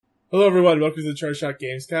Hello, everyone. Welcome to the Charge Shot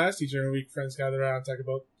Gamescast. Each and every week, friends gather around and talk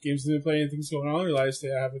about games they've been playing and things going on in their lives.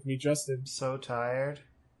 Today, I have with me Justin So tired.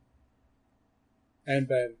 and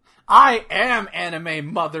Ben. I am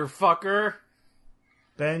anime, motherfucker.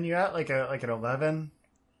 Ben, you're at like an 11.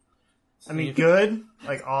 I mean, good,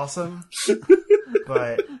 like awesome,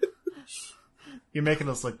 but you're making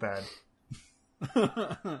us look bad.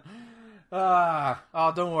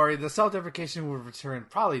 Don't worry. The self-deprecation will return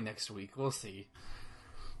probably next week. We'll see.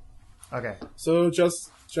 Okay. So,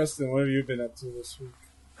 Justin, what have you been up to this week?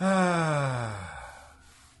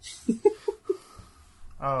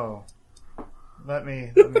 Oh, let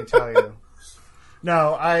me tell you.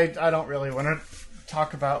 No, I don't really want to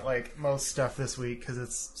talk about like most stuff this week because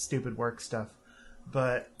it's stupid work stuff.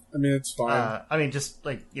 But I mean, it's fine. Just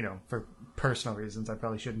like for personal reasons, I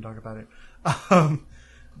probably shouldn't talk about it.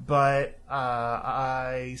 But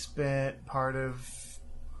I spent part of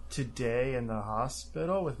today in the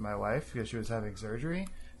hospital with my wife because she was having surgery.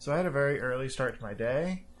 So I had a very early start to my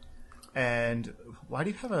day. And why do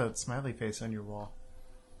you have a smiley face on your wall?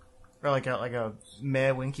 Or like a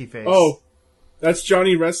meh winky face? Oh, that's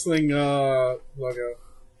Johnny Wrestling logo.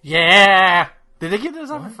 Yeah. Did they give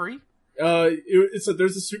those out for free? There's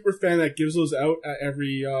a super fan that gives those out at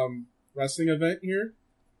every wrestling event here.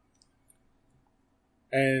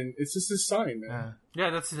 And it's just his sign, man. Yeah,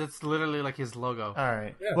 that's literally like his logo. All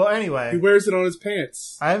right. Yeah. Well, anyway, He wears it on his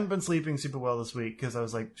pants. I haven't been sleeping super well this week because I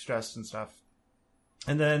was like stressed and stuff.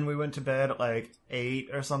 And then we went to bed at like 8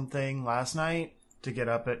 or something last night to get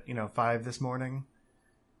up at 5 this morning.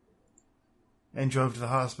 And drove to the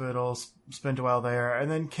hospital, spent a while there,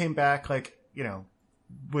 and then came back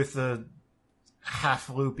with the half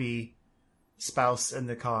loopy spouse in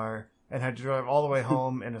the car and had to drive all the way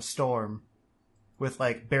home in a storm with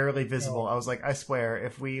like barely visible. I was like, I swear,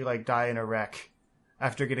 if we like die in a wreck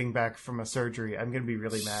after getting back from a surgery, I'm going to be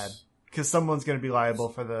really mad because someone's going to be liable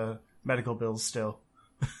for the medical bills still.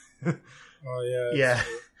 Oh, yeah.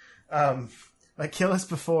 Yeah. Like kill us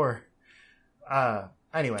before.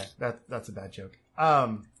 Anyway, that's a bad joke.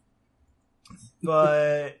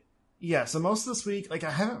 But yeah, so most of this week, like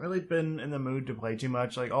I haven't really been in the mood to play too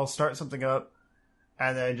much. Like I'll start something up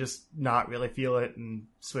and then just not really feel it and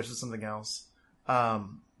switch to something else.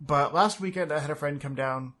 But last weekend I had a friend come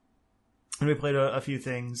down and we played a few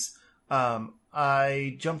things.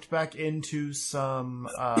 I jumped back into some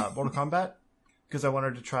Mortal Kombat because I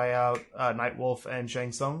wanted to try out Nightwolf and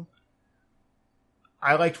Shang Tsung.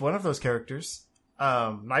 I liked one of those characters.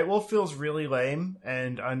 Nightwolf feels really lame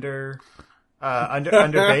and underbaked.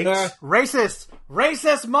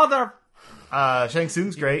 Racist mother. Shang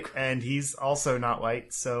Tsung's great, and he's also not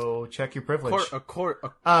white, so check your privilege. Of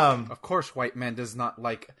course, white man does not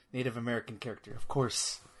like Native American character. Of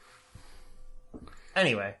course.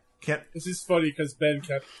 Anyway, This is funny because Ben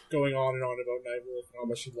kept going on and on about Nightwolf and how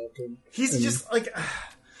much he loved him. he's just like,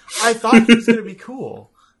 I thought he was going to be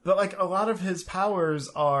cool, but like a lot of his powers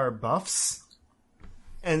are buffs,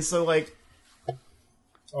 and so like,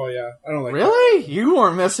 Oh, yeah. I don't like Really? You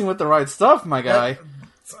weren't messing with the right stuff, my guy.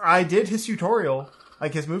 I did his tutorial,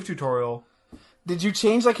 like his move tutorial. Did you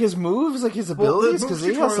change like his moves, like his abilities? Because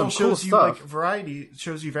he has some cool shows you stuff. like variety,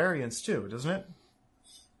 shows you variance too, doesn't it?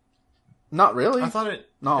 Not really. I thought it.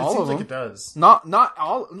 Not it all seems of like them. it does. Not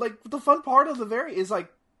all. Like the fun part of the is like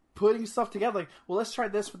putting stuff together. Like, well, let's try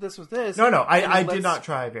this with this with this. No, I and did not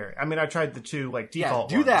try variant. I mean, I tried the two like default.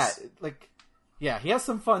 do ones. that. Like, yeah, he has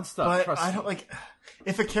some fun stuff. But trust I don't me. like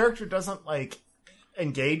if a character doesn't like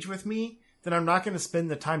engage with me, then I'm not going to spend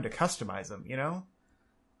the time to customize them. You know,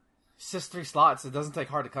 It's just 3 slots. It doesn't take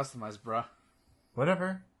hard to customize, bruh.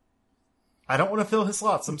 whatever. I don't want to fill his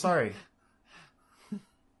slots. I'm sorry.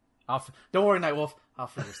 Don't worry, Nightwolf. I'll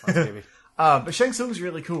fill your slots, baby. But Shang Tsung's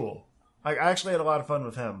really cool. Like, I actually had a lot of fun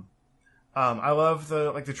with him. I love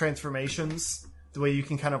the transformations, the way you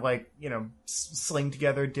can kind of like sling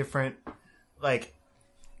together different like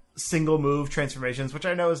single move transformations, which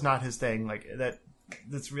I know is not his thing. Like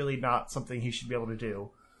that's really not something he should be able to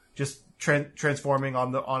do. Just transforming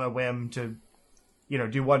on a whim to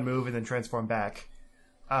do one move and then transform back.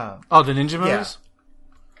 The ninja moves?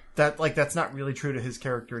 Yeah. That's not really true to his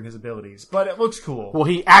character and his abilities, but it looks cool. Well,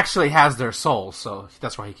 he actually has their soul, so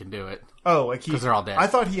that's why he can do it. Oh, like because they're all dead. I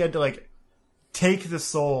thought he had to like take the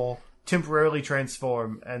soul, temporarily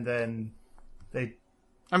transform, and then they.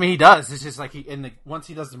 I mean, he does. It's just like once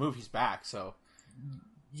he does the move, he's back. So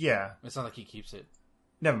yeah, it's not like he keeps it.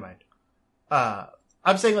 Never mind.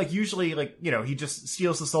 I'm saying like usually like he just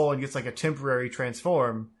steals the soul and gets like a temporary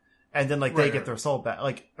transform, and then like they get their soul back,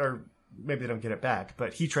 like or maybe they don't get it back,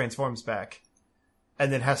 but he transforms back,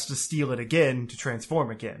 and then has to steal it again to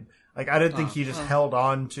transform again. Like, I didn't think he just held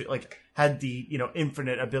on to, like, had the,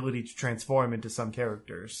 infinite ability to transform into some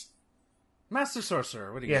characters. Master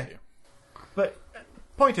Sorcerer, what do you do? But,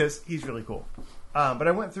 point is, he's really cool. But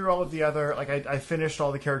I went through all of the other, like, I finished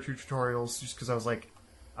all the character tutorials just because I was like,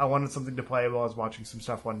 I wanted something to play while I was watching some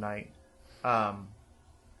stuff one night.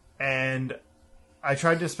 And I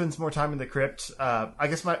tried to spend some more time in the crypt. I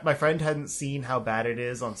guess my friend hadn't seen how bad it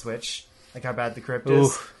is on Switch, like how bad the crypt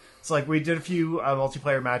is. So, like, we did a few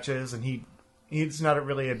multiplayer matches, and he's not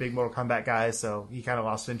really a big Mortal Kombat guy, so he kind of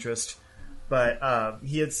lost interest. But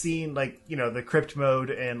he had seen, like, the crypt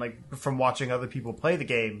mode and, like, from watching other people play the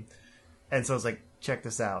game. And so I was like, check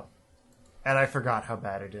this out. And I forgot how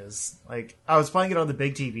bad it is. Like, I was playing it on the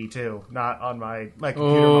big TV, too, not on my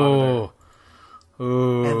computer monitor.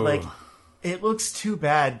 Ooh. And, like, it looks too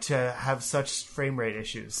bad to have such frame rate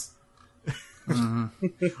issues.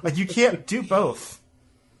 Like, you can't do both.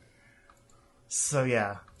 So,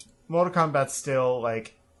 yeah. Mortal Kombat's still,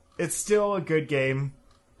 like, it's still a good game,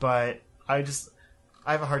 but I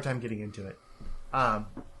have a hard time getting into it.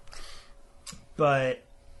 But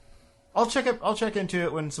I'll check into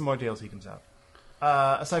it when some more DLC comes out.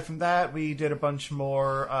 Aside from that, we did a bunch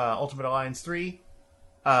more Ultimate Alliance 3.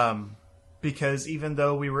 Because even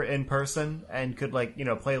though we were in person and could, like,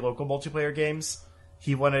 play local multiplayer games,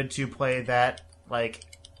 he wanted to play that, like,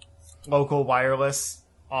 local wireless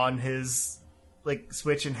on his, like,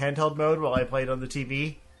 Switch and handheld mode while I played on the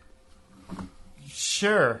TV.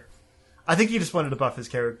 Sure. I think he just wanted to buff his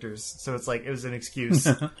characters, so it's like, it was an excuse.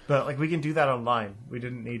 But, like, we can do that online. We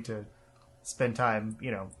didn't need to spend time,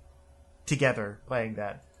 together playing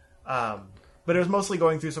that. But it was mostly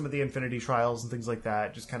going through some of the Infinity Trials and things like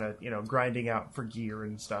that, just kind of, grinding out for gear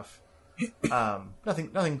and stuff.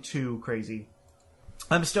 Nothing too crazy.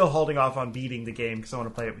 I'm still holding off on beating the game because I want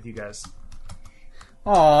to play it with you guys.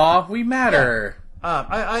 Aw, we matter. Yeah.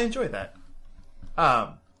 I enjoy that.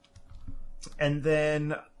 And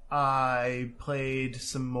then I played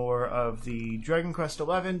some more of the Dragon Quest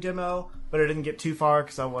XI demo, but I didn't get too far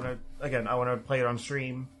because I want to play it on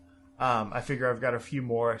stream. I figure I've got a few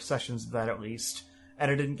more sessions of that at least. And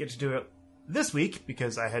I didn't get to do it this week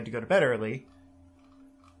because I had to go to bed early.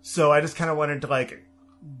 So I just kind of wanted to, like,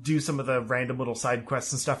 do some of the random little side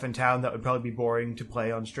quests and stuff in town that would probably be boring to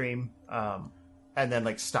play on stream. And then,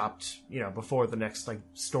 like, stopped, before the next, like,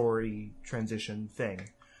 story transition thing.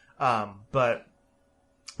 But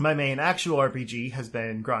my main actual RPG has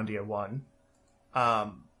been Grandia 1.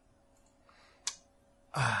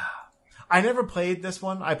 I never played this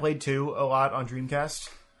one. I played 2 a lot on Dreamcast.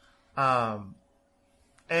 And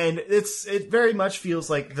it very much feels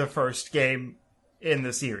like the first game in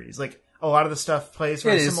the series. Like, a lot of the stuff plays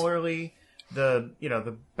very similarly.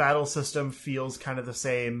 The battle system feels kind of the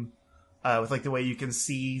same, with, like, the way you can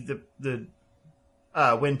see the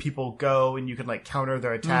when people go and you can, like, counter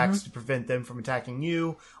their attacks to prevent them from attacking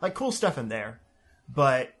you. Like, cool stuff in there.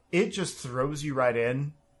 But it just throws you right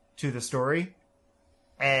in to the story.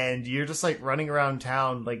 And you're just, like, running around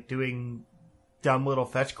town, like, doing dumb little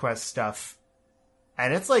fetch quest stuff.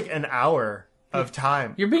 And it's, like, an hour of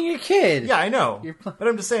time. You're being a kid. Yeah, I know. But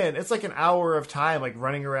I'm just saying, it's, like, an hour of time, like,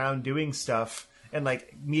 running around doing stuff and,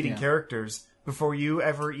 like, meeting characters before you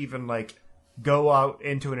ever even, like, go out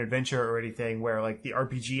into an adventure or anything where, like, the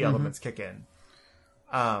RPG elements kick in.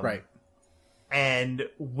 Right. And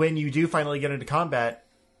when you do finally get into combat,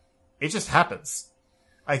 it just happens.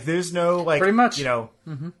 Like, there's no, like, pretty much.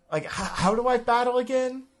 Like, how do I battle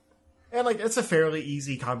again? And, like, it's a fairly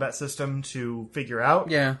easy combat system to figure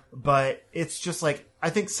out. Yeah. But it's just, like, I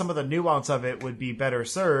think some of the nuance of it would be better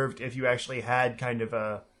served if you actually had kind of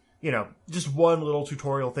a, just one little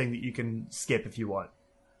tutorial thing that you can skip if you want.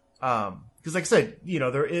 Because, like I said,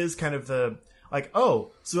 there is kind of the, like,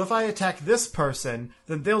 oh, so if I attack this person,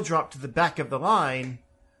 then they'll drop to the back of the line.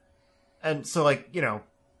 And so, like,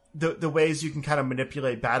 the ways you can kind of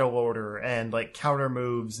manipulate battle order and, like, counter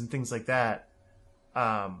moves and things like that,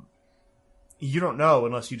 you don't know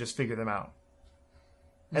unless you just figure them out.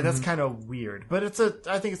 And that's kind of weird. But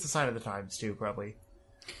I think it's a sign of the times, too, probably.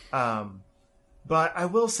 But I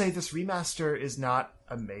will say this remaster is not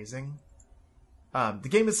amazing. The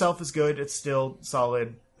game itself is good. It's still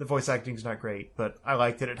solid. The voice acting's not great, but I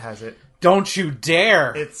like that it has it. Don't you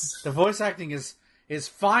dare! The voice acting is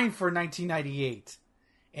fine for 1998.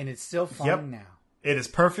 And it's still fine now. It is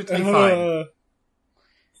perfectly fine.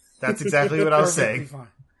 That's exactly what I was saying. Fine.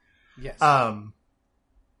 Yes.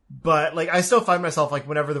 But, like, I still find myself, like,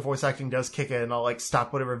 whenever the voice acting does kick in, I'll, like,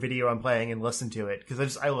 stop whatever video I'm playing and listen to it.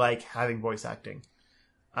 Because I like having voice acting.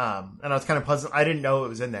 And I was kind of pleasant. I didn't know it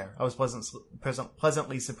was in there. I was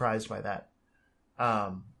pleasantly surprised by that.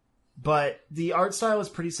 But the art style is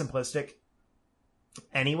pretty simplistic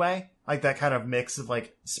anyway. Like that kind of mix of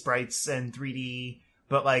like sprites and 3D,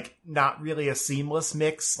 but like not really a seamless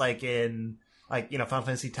mix like in like, Final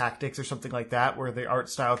Fantasy Tactics or something like that, where the art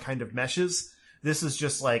style kind of meshes. This is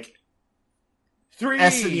just like 3D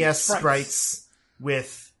SNES sprites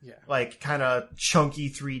with Yeah. like kind of chunky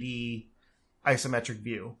 3D isometric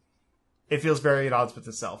view. It feels very at odds with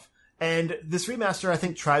itself. And this remaster, I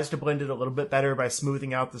think, tries to blend it a little bit better by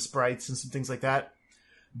smoothing out the sprites and some things like that.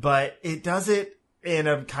 But it does it in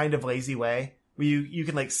a kind of lazy way, where you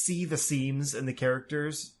can like see the seams in the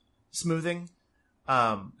characters smoothing.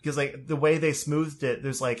 Because like the way they smoothed it,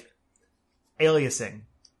 there's like aliasing.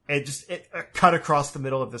 It cut across the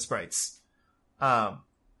middle of the sprites.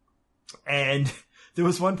 And there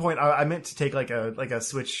was one point I meant to take like a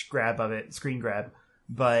switch grab of it, screen grab,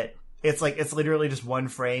 but it's literally just one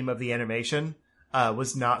frame of the animation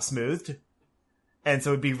was not smoothed. And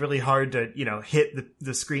so it'd be really hard to, hit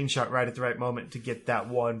the screenshot right at the right moment to get that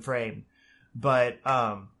one frame. But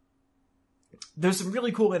there's some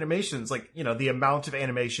really cool animations, like, the amount of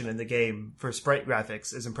animation in the game for sprite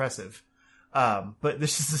graphics is impressive. But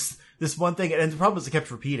this is this one thing, and the problem is it kept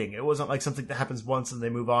repeating. It wasn't like something that happens once and they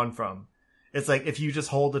move on from. It's like if you just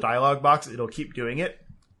hold the dialogue box, it'll keep doing it.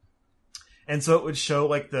 And so it would show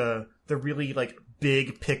like the really like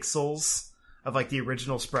big pixels of like the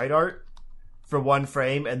original sprite art for one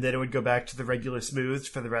frame, and then it would go back to the regular smoothed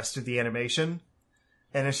for the rest of the animation.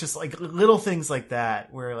 And it's just like little things like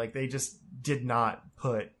that where like they just did not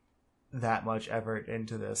put that much effort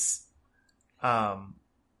into this.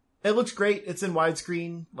 It looks great. It's in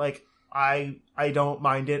widescreen. Like I don't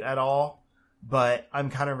mind it at all, but I'm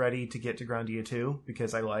kind of ready to get to Grandia 2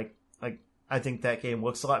 because I think that game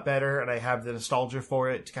looks a lot better, and I have the nostalgia for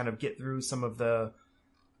it to kind of get through some of the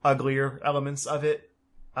uglier elements of it.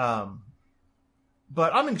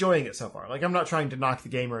 But I'm enjoying it so far. Like, I'm not trying to knock the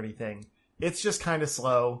game or anything. It's just kind of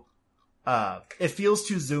slow. It feels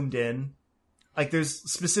too zoomed in. Like, there's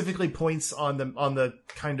specifically points on the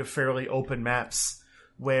kind of fairly open maps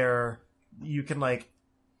where you can, like,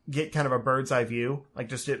 get kind of a bird's eye view. Like,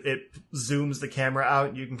 just it zooms the camera out,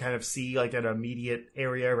 and you can kind of see, like, an immediate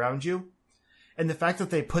area around you. And the fact that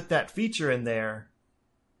they put that feature in there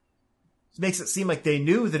makes it seem like they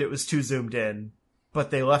knew that it was too zoomed in, but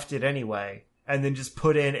they left it anyway. And then just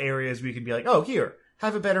put in areas where you can be like, oh, here,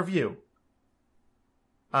 have a better view.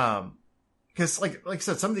 Because like I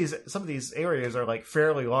said, some of these areas are like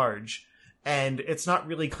fairly large, and it's not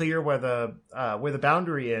really clear where the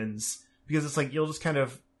boundary ends, because it's like you'll just kind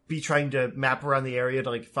of be trying to map around the area to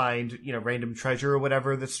like find, random treasure or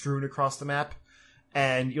whatever that's strewn across the map,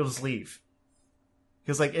 and you'll just leave.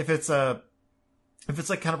 Because like if it's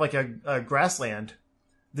like kind of like a grassland,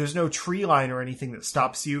 there's no tree line or anything that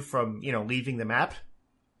stops you from, leaving the map.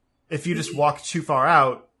 If you just walk too far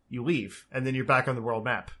out, you leave, and then you're back on the world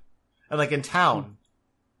map. And like in town,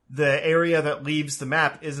 the area that leaves the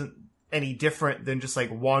map isn't any different than just like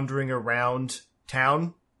wandering around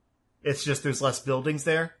town. It's just there's less buildings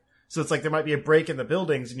there. So it's like there might be a break in the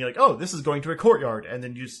buildings, and you're like, oh, this is going to a courtyard, and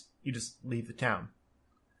then you just leave the town.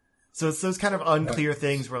 So it's those kind of unclear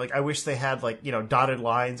things where like I wish they had like, dotted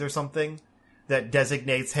lines or something that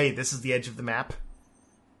designates, hey, this is the edge of the map.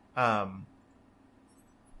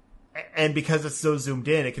 And because it's so zoomed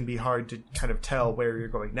in, it can be hard to kind of tell where you're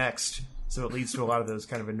going next. So it leads to a lot of those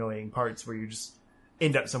kind of annoying parts where you just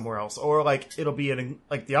end up somewhere else. Or like it'll be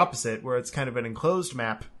like the opposite, where it's kind of an enclosed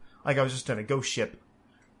map. Like I was just on a ghost ship.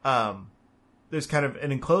 There's kind of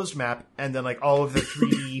an enclosed map, and then like all of the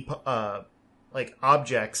 3D like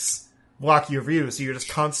objects block your view, so you're just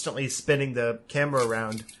constantly spinning the camera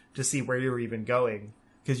around to see where you're even going,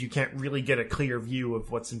 because you can't really get a clear view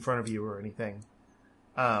of what's in front of you or anything.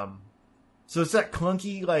 So it's that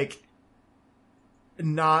clunky, like,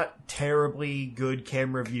 not terribly good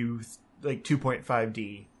camera view, like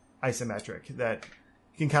 2.5D isometric that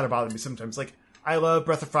can kind of bother me sometimes. Like, I love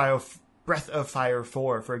Breath of Fire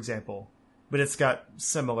 4, for example, but it's got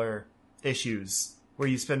similar issues where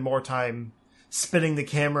you spend more time spinning the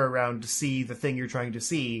camera around to see the thing you're trying to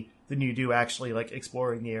see than you do actually like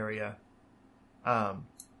exploring the area.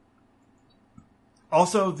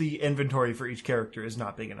 Also, the inventory for each character is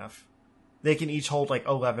not big enough. They can each hold like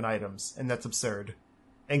 11 items, and that's absurd,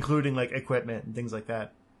 including like equipment and things like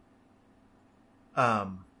that.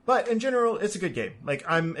 But in general, it's a good game. Like,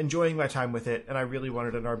 I'm enjoying my time with it, and I really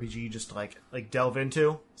wanted an RPG just to like delve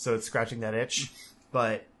into, so it's scratching that itch.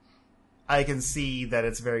 But I can see that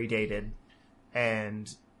it's very dated,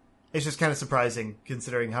 and it's just kind of surprising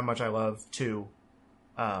considering how much I love 2.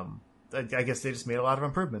 I guess they just made a lot of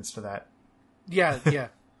improvements to that. Yeah.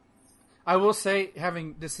 I will say,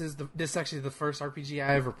 this is actually the first RPG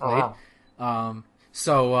I ever played.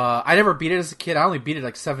 So I never beat it as a kid. I only beat it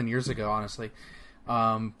like 7 years ago, honestly.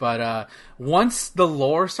 But once the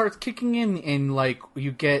lore starts kicking in and like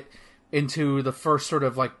you get into the first sort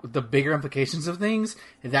of like the bigger implications of things,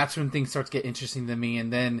 that's when things start to get interesting to me.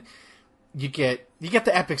 And then you get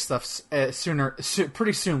the epic stuff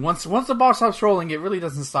pretty soon. Once the ball stops rolling, it really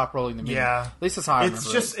doesn't stop rolling to me. Yeah, at least that's how I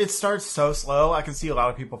remember it. It starts so slow. I can see a lot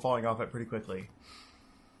of people falling off it pretty quickly.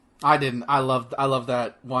 I didn't. I loved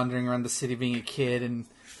that wandering around the city being a kid, and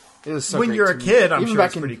it was so when great you're to a me. kid, I'm Even sure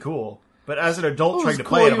back it's pretty cool. But as an adult trying to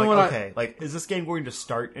cool play it, I'm even like, when okay, like, is this game going to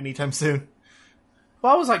start anytime soon?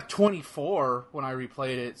 Well, I was like 24 when I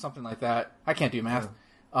replayed it, something like that. I can't do math.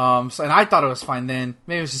 So, and I thought it was fine then.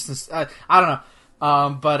 Maybe it was just this, I don't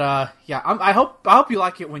know. Yeah, I hope you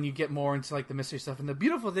like it when you get more into like the mystery stuff. And the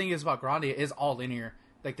beautiful thing is about Grandia is all linear.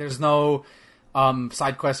 Like, there's no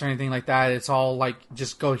side quests or anything like that. It's all like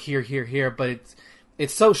just go here, here, here. But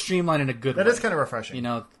it's so streamlined in a good way. That is kind of refreshing, you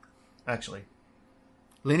know. Actually,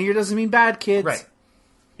 linear doesn't mean bad, kids. Right.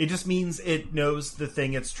 It just means it knows the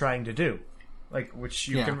thing it's trying to do, like, which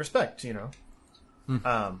you can respect. You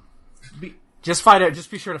know. Just fight it. Just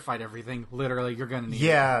be sure to fight everything. Literally, you're gonna need.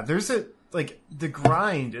 Yeah, there's the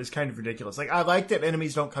grind is kind of ridiculous. Like, I like that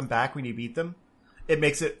enemies don't come back when you beat them. It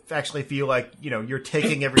makes it actually feel like, you know, you're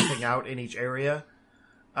taking everything out in each area.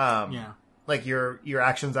 Like your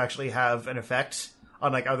actions actually have an effect,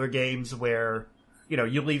 unlike other games where, you know,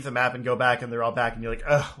 you leave the map and go back and they're all back and you're like,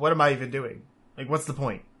 ugh, what am I even doing? Like, what's the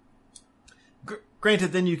point?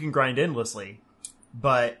 Granted, then you can grind endlessly,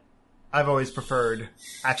 but I've always preferred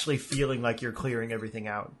actually feeling like you're clearing everything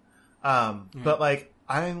out. But like,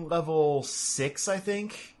 I'm level 6, I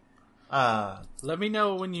think. Let me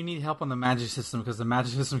know when you need help on the magic system, because the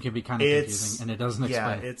magic system can be kind of confusing and it doesn't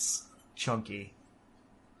explain. Yeah, it's chunky.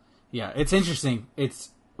 Yeah, it's interesting. It's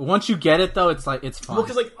once you get it though, it's like it's fun. Well,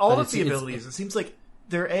 because like all of the abilities, it seems like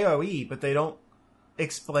they're AOE, but they don't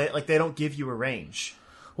explain. Like, they don't give you a range.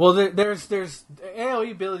 Well, there's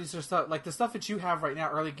AOE abilities or stuff like the stuff that you have right now,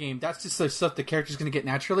 early game. That's just the stuff the character's going to get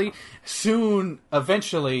naturally. Soon,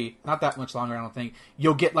 eventually, not that much longer, I don't think.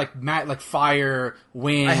 You'll get like fire,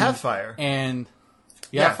 wind. I have fire, and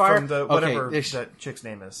have fire from the whatever that chick's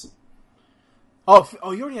name is. Oh,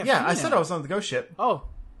 you already have. Yeah, I said I was on the ghost ship. Oh,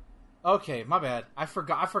 okay, my bad. I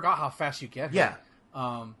forgot how fast you get her. Yeah,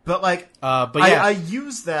 but yeah, I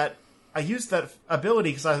use that. I used that ability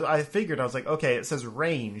because I figured, I was like, okay, it says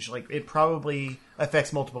range. Like, it probably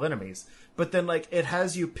affects multiple enemies. But then, like, it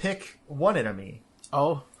has you pick one enemy.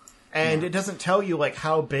 Oh. And it doesn't tell you, like,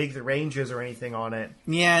 how big the range is or anything on it.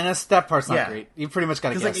 Yeah, and that part's not great. You pretty much got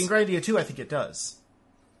to guess. Because, like, in Grandia 2, I think it does.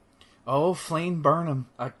 Oh, Flame Burnham.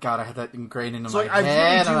 God, I had that ingrained into my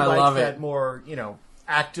head, and I love it. That more, you know,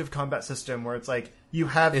 active combat system where it's like, you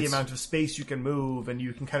have the amount of space you can move and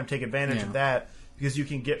you can kind of take advantage of that. Because you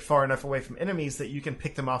can get far enough away from enemies that you can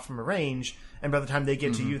pick them off from a range, and by the time they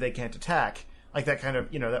get to you, they can't attack. Like that kind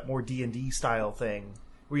of, you know, that more D&D style thing,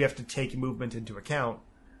 where you have to take movement into account.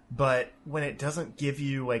 But when it doesn't give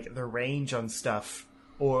you, like, the range on stuff,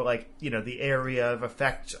 or, like, you know, the area of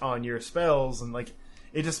effect on your spells, and, like,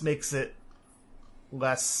 it just makes it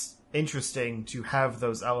less interesting to have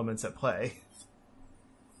those elements at play.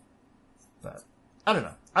 But, I don't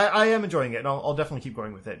know. I am enjoying it, and I'll definitely keep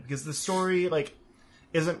going with it, because the story, like,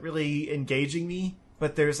 isn't really engaging me,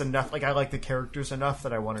 but there's enough, like, I like the characters enough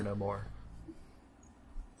that I want to know more.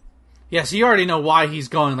 Yeah, so you already know why he's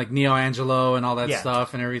going, like, Neo Angelo and all that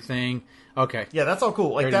stuff and everything. Okay. Yeah, that's all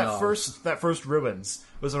cool. Like, that first Ruins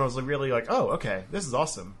was when I was really like, oh, okay, this is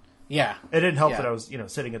awesome. Yeah. It didn't help that I was, you know,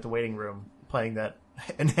 sitting at the waiting room playing that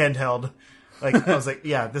in handheld. Like, I was like,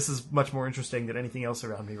 yeah, this is much more interesting than anything else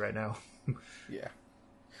around me right now. Yeah.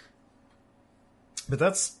 But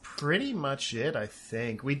that's pretty much it, I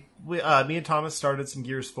think. Me and Thomas started some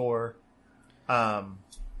Gears 4.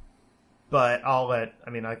 But I'll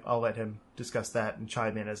let him discuss that and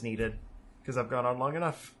chime in as needed, because I've gone on long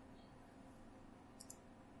enough.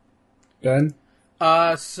 Ben?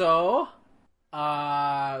 Just a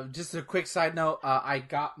quick side note, I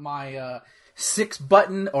got my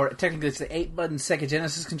 6-button, or technically it's the 8-button Sega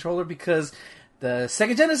Genesis controller, because the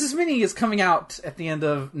Sega Genesis Mini is coming out at the end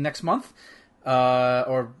of next month.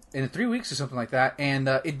 Or in 3 weeks or something like that. And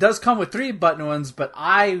it does come with 3-button ones, but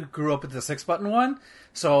I grew up with the 6-button one.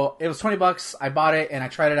 So it was $20. I bought it and I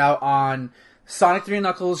tried it out on Sonic 3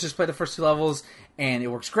 Knuckles, just played the first 2 levels, and it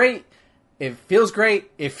works great. It feels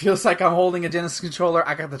great. It feels like I'm holding a Genesis controller.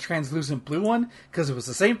 I got the translucent blue one because it was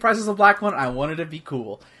the same price as the black one. I wanted to be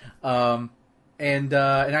cool. And and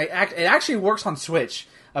it actually works on Switch.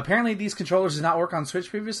 Apparently, these controllers did not work on Switch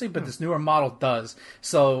previously, but this newer model does.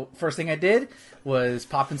 So, first thing I did was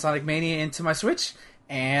pop in Sonic Mania into my Switch,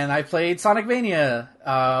 and I played Sonic Mania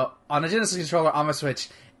on a Genesis controller on my Switch,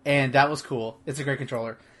 and that was cool. It's a great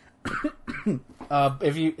controller.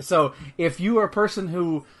 If you are a person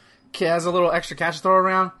who has a little extra cash to throw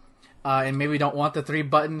around, and maybe don't want the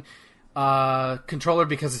 3-button controller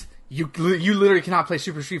because you literally cannot play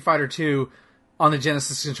Super Street Fighter 2 on the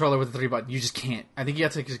Genesis controller with the 3-button. You just can't. I think you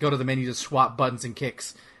have to just go to the menu to swap buttons and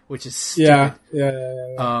kicks, which is stupid.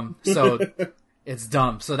 Yeah. So it's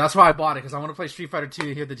dumb. So that's why I bought it, because I want to play Street Fighter 2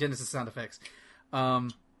 to hear the Genesis sound effects.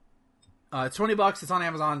 It's $20. It's on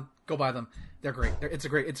Amazon. Go buy them. They're great. It's a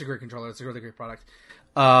great controller. It's a really great product.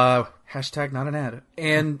 Hashtag not an ad.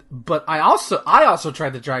 But I also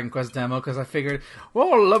tried the Dragon Quest demo because I figured,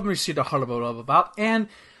 well, let me see the hullabaloo about. And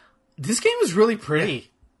this game is really pretty.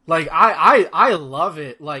 Like, I love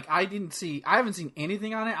it. Like, I haven't seen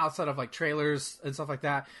anything on it outside of, like, trailers and stuff like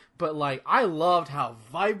that. But, like, I loved how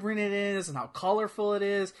vibrant it is and how colorful it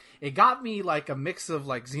is. It got me, like, a mix of,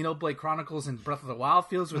 like, Xenoblade Chronicles and Breath of the Wild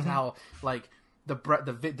feels with how, like, the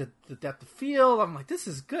depth of field. I'm like, this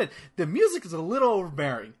is good. The music is a little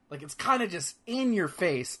overbearing. Like, it's kind of just in your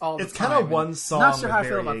face all the time. It's kind of one song. Not sure how I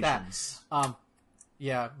feel variations. about that.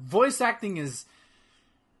 Yeah, English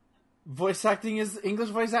voice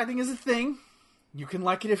acting is a thing. You can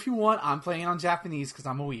like it if you want. I'm playing it on Japanese because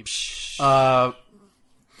I'm a weeb.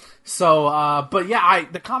 But yeah,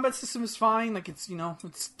 the combat system is fine. Like, it's,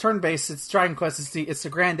 it's turn-based. It's Dragon Quest. It's the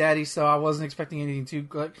granddaddy, so I wasn't expecting anything too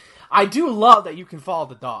good. I do love that you can follow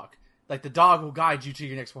the dog. Like, the dog will guide you to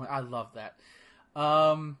your next point. I love that.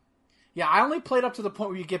 Yeah, I only played up to the point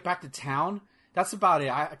where you get back to town. That's about it,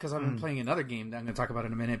 because I've been playing another game that I'm going to talk about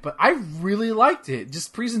in a minute. But I really liked it.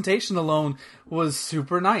 Just presentation alone was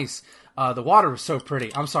super nice. The water was so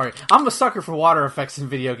pretty. I'm sorry. I'm a sucker for water effects in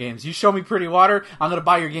video games. You show me pretty water, I'm going to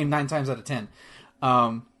buy your game 9 times out of 10.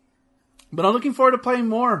 But I'm looking forward to playing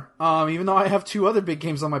more, even though I have 2 other big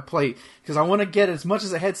games on my plate, because I want to get as much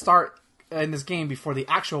as a head start in this game before the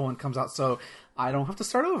actual one comes out, so I don't have to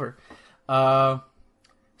start over.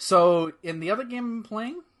 So, in the other game I'm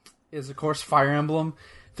playing is, of course, Fire Emblem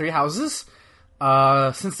 3 Houses.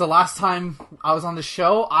 Since the last time I was on the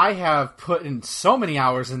show, I have put in so many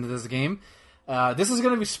hours into this game. This is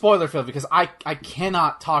going to be spoiler-filled because I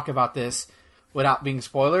cannot talk about this without being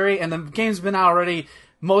spoilery. And the game's been out already.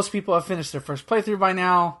 Most people have finished their first playthrough by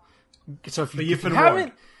now. So if you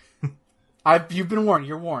haven't, you've been warned.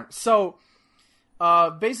 You're warned. So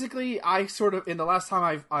basically, in the last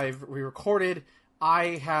time we recorded,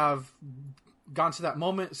 I have gone to that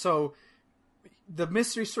moment. So the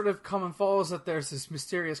mystery sort of come and falls that there's this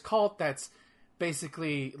mysterious cult that's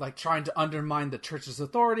basically like trying to undermine the church's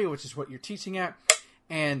authority, which is what you're teaching at.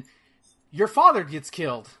 And your father gets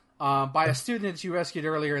killed by a student that you rescued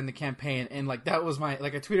earlier in the campaign. And like, that was I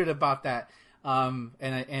tweeted about that. And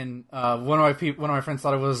one of my friends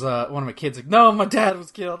thought it was one of my kids. Like, no, my dad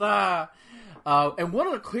was killed. And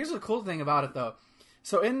here's the cool thing about it though.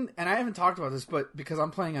 So and I haven't talked about this, but because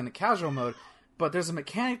I'm playing on the casual mode, but there's a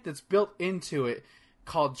mechanic that's built into it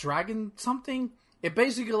called Dragon something. It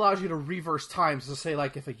basically allows you to reverse time. So say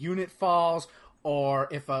like if a unit falls, or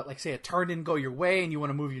if say a turn didn't go your way and you want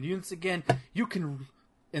to move your units again, you can,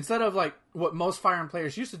 instead of like what most Fire Emblem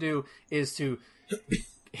players used to do is to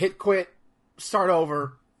hit quit, start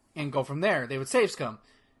over, and go from there. They would save scum.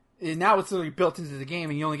 And now it's literally built into the game,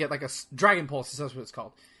 and you only get like a Dragon Pulse, that's what it's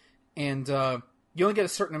called. And you only get a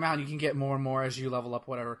certain amount. You can get more and more as you level up,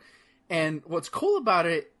 whatever. And what's cool about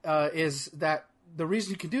it is that the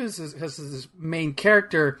reason you can do this is because this main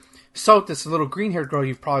character, Soth, this little green-haired girl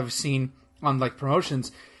you've probably seen on like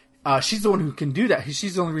promotions, she's the one who can do that.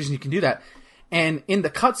 She's the only reason you can do that. And in the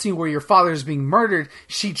cutscene where your father is being murdered,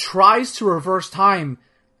 she tries to reverse time,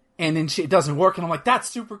 and then it doesn't work. And I'm like, that's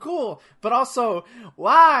super cool. But also,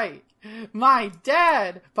 why? My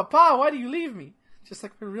dad! Papa, why do you leave me? Just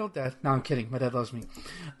like my real dad. No, I'm kidding. My dad loves me.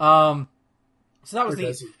 So that was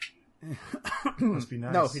the... Must be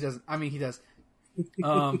nice. No, he doesn't. I mean, he does.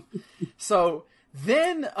 So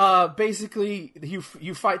then, basically,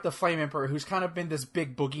 you fight the Flame Emperor, who's kind of been this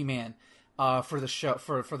big boogeyman for the show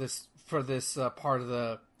for this part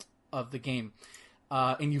of the game,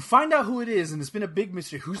 and you find out who it is, and it's been a big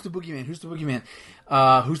mystery. Who's the boogeyman? Who's the boogeyman?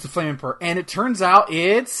 Who's the Flame Emperor? And it turns out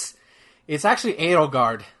it's actually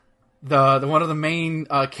Edelgard, the one of the main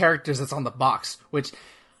characters that's on the box, which.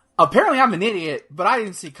 Apparently I'm an idiot, but I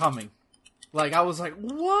didn't see coming. Like, I was like,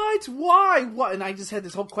 what? Why? What? And I just had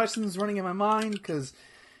this whole questions running in my mind, because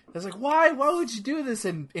It's like, why would you do this?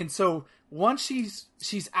 And so once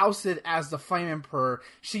she's ousted as the Flame Emperor,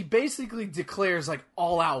 she basically declares like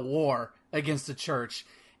all out war against the church.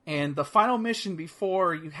 And the final mission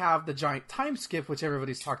before you have the giant time skip, which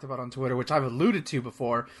everybody's talked about on Twitter, which I've alluded to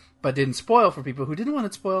before, but didn't spoil for people who didn't want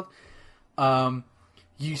it spoiled.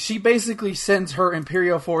 She basically sends her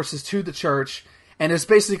Imperial forces to the church, and it's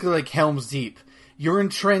basically like Helm's Deep. You're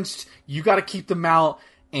entrenched, you got to keep them out,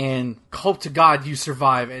 and hope to God you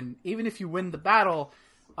survive. And even if you win the battle,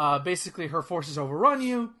 basically her forces overrun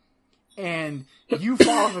you, and you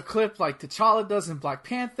fall off a cliff like T'Challa does in Black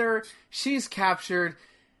Panther. She's captured,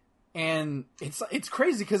 and it's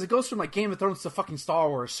crazy because it goes from like Game of Thrones to fucking Star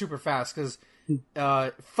Wars super fast because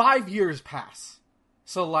 5 years pass.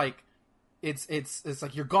 So like it's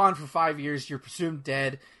like you're gone for 5 years. You're presumed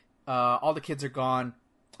dead. All the kids are gone.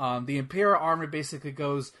 The Imperial army basically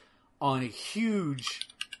goes on a huge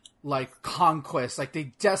like conquest. Like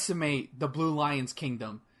they decimate the Blue Lion's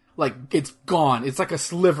kingdom. Like it's gone. It's like a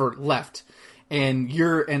sliver left. And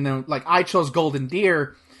then like I chose Golden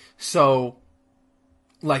Deer, so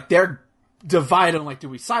like they're divided on like, do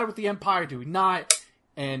we side with the Empire? Do we not?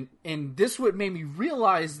 And this would make me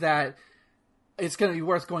realize that it's going to be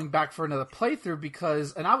worth going back for another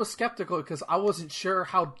playthrough and I was skeptical because I wasn't sure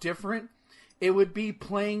how different it would be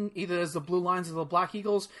playing either as the Blue Lions or the Black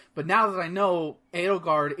Eagles. But now that I know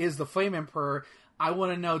Edelgard is the Flame Emperor, I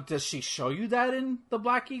want to know, does she show you that in the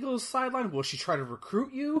Black Eagles sideline? Will she try to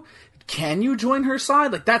recruit you? Can you join her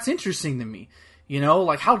side? Like, that's interesting to me. You know,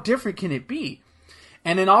 like, how different can it be?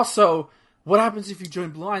 And then also, what happens if you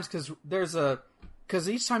join Blue Lions? Because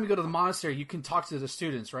each time you go to the monastery, you can talk to the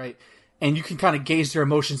students, right? And you can kind of gauge their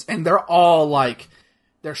emotions, and they're all like,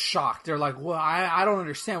 they're shocked. They're like, well, I don't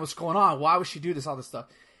understand what's going on. Why would she do this, all this stuff?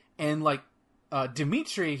 And like,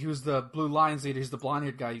 Dimitri, who's the Blue Lions leader, he's the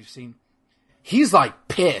blonde-haired guy you've seen, he's like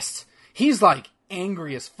pissed. He's like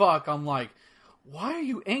angry as fuck. I'm like, why are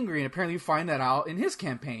you angry? And apparently you find that out in his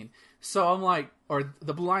campaign. So I'm like, or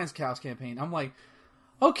the Blue Lions Chaos campaign. I'm like,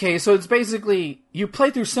 okay, so it's basically, you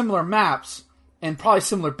play through similar maps, and probably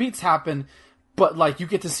similar beats happen, but like, you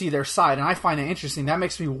get to see their side, and I find it interesting. That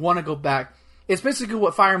makes me want to go back. It's basically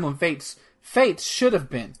what Fire Emblem Fates should have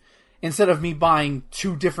been. Instead of me buying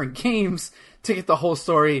 2 different games to get the whole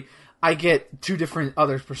story, I get 2 different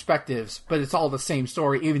other perspectives, but it's all the same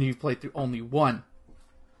story, even if you play through only one.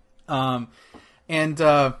 So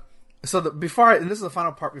this is the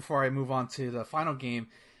final part before I move on to the final game.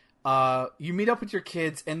 You meet up with your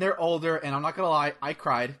kids, and they're older, and I'm not gonna lie, I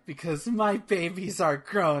cried because my babies are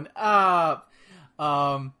grown up.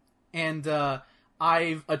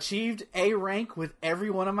 I've achieved A rank with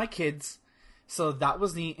every one of my kids, so that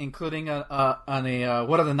was neat, including one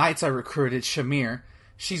of the knights I recruited, Shamir.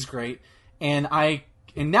 She's great, and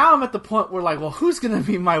now I'm at the point where like, well, who's gonna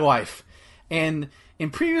be my wife? And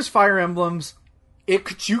in previous Fire Emblems, you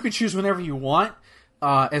could choose whenever you want,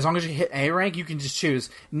 as long as you hit A rank, you can just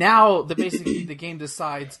choose. Now, basically the game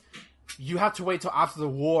decides you have to wait till after the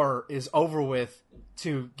war is over with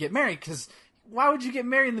to get married, because why would you get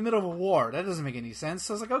married in the middle of a war? That doesn't make any sense.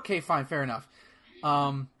 So I was like, okay, fine, fair enough.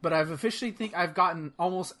 But I've officially think I've gotten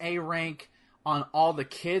almost A rank on all the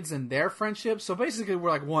kids and their friendships. So basically we're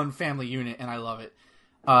like one family unit, and I love it.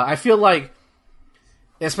 I feel like,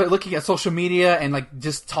 especially looking at social media and like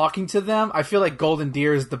just talking to them, I feel like Golden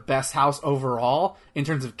Deer is the best house overall in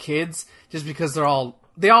terms of kids, just because they're all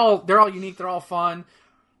unique, they're all fun.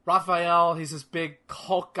 Raphael, he's this big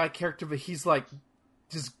Hulk guy character, but he's like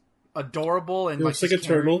just adorable and he looks like a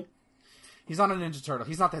turtle. He's not a Ninja Turtle.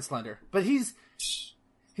 He's not that slender, but he's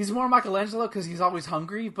more Michelangelo because he's always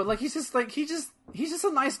hungry. But like he's just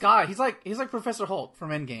a nice guy. He's like Professor Hulk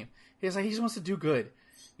from Endgame. He just wants to do good,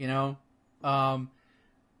 you know.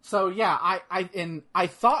 So yeah, I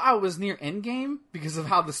thought I was near Endgame because of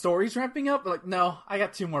how the story's ramping up. But like, no, I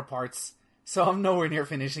got 2 more parts, so I'm nowhere near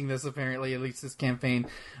finishing this. Apparently, at least this campaign.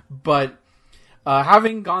 But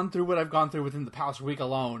having gone through what I've gone through within the past week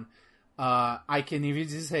alone, I can even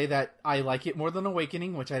just say that I like it more than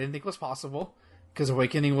Awakening, which I didn't think was possible, because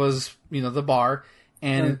Awakening was, the bar,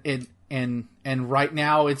 and and right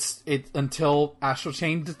now it's until Astral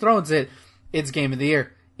Chain dethrones it, it's Game of the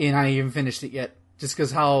Year, and I haven't even finished it yet, just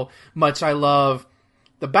because how much I love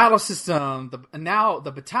the battle system, now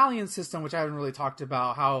the battalion system, which I haven't really talked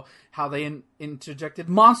about, how they interjected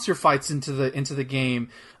monster fights into the game.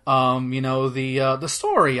 The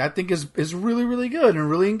story I think is really, really good and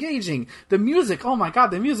really engaging. The music, oh my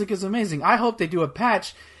god, the music is amazing. I hope they do a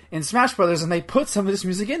patch in Smash Brothers and they put some of this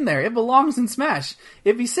music in there. It belongs in Smash.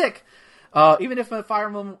 It'd be sick. Even if a Fire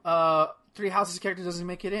Emblem 3 Houses character doesn't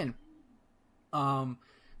make it in.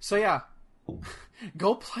 So yeah.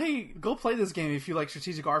 go play this game if you like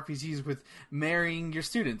strategic RPGs with marrying your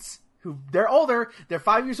students. Who they're older, they're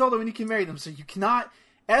 5 years older when you can marry them, so you cannot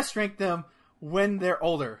S rank them when they're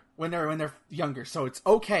older, when they're younger. So it's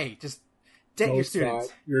okay, just date your students.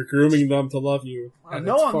 Stop. You're grooming them to love you.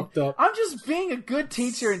 Fucked up. I'm just being a good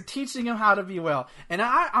teacher and teaching them how to be well. And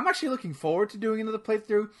I'm actually looking forward to doing another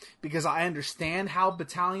playthrough because I understand how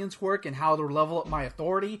battalions work and how to level up my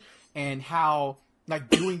authority and how like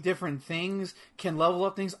doing different things can level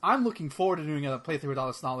up things. I'm looking forward to doing another playthrough with all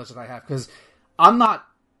this knowledge that I have because I'm not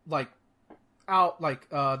like out like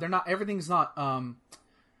they're not everything's not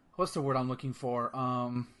what's the word I'm looking for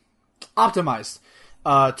optimized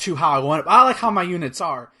to how I want it. I like how my units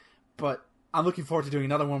are, but I'm looking forward to doing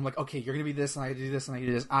another one. I'm like, okay, you're gonna be this and I do this and I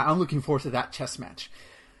do this. I'm looking forward to that chess match.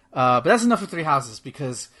 But that's enough of Three Houses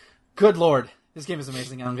because good lord, this game is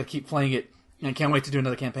amazing and I'm gonna keep playing it and I can't wait to do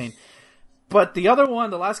another campaign. But the other one,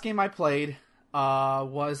 the last game I played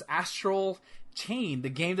was Astral Chain, the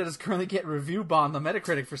game that is currently getting review bombed on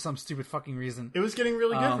Metacritic for some stupid fucking reason. It was getting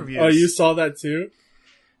really good reviews. Oh, you saw that too?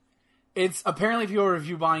 It's apparently people are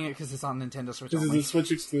review buying it because it's on Nintendo Switch. Because it's a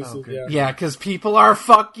Switch exclusive, yeah. Yeah, because people are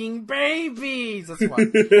fucking babies. That's why.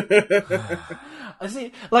 I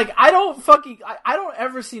see. Like, I don't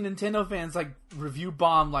ever see Nintendo fans like review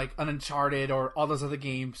bomb like an Uncharted or all those other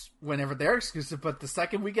games whenever they're exclusive. But the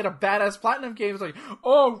second we get a badass Platinum game, it's like,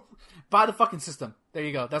 oh, buy the fucking system. There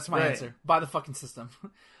you go. That's my answer. Buy the fucking system.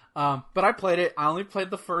 But I played it. I only played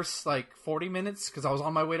the first like 40 minutes because I was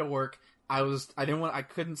on my way to work. I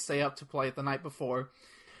couldn't stay up to play it the night before.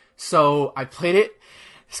 So I played it.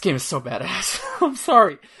 This game is so badass. I'm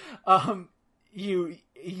sorry.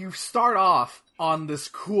 You start off on this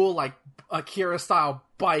cool like Akira style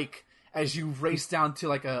bike as you race down to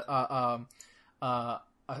like a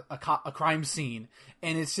crime scene,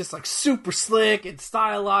 and it's just like super slick and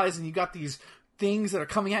stylized, and you got these things that are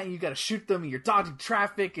coming at you. You got to shoot them, and you're dodging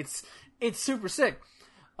traffic. It's super sick.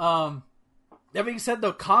 That being said,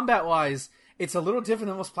 though, combat-wise, it's a little different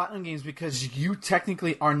than most Platinum games because you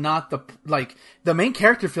technically are not the main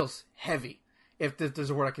character feels heavy. If there's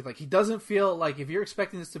a word I could like, he doesn't feel like if you're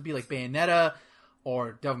expecting this to be like Bayonetta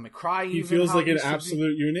or Devil May Cry. He feels like an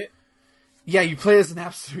absolute unit. Yeah, you play as an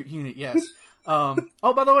absolute unit. Yes. Oh,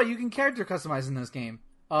 by the way, you can character customize in this game.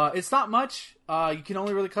 It's not much. You can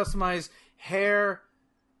only really customize hair,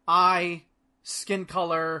 eye, skin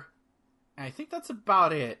color. And I think that's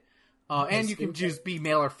about it. And you can just be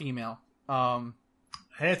male or female.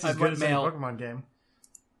 Hey, it's as good as any Pokemon game.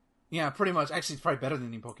 Yeah, pretty much. Actually, it's probably better than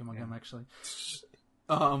any Pokemon game, actually.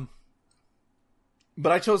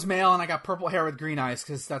 But I chose male, and I got purple hair with green eyes,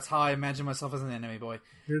 because that's how I imagine myself as an anime boy.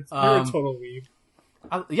 You're a total weeb.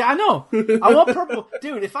 I know. I want purple.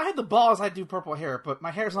 Dude, if I had the balls, I'd do purple hair, but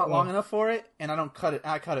my hair's not long enough for it, and I don't cut it.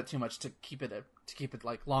 I cut it too much to keep it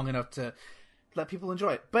like long enough to let people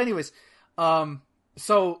enjoy it. But anyways,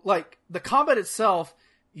 so, like, the combat itself,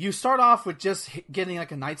 you start off with just getting,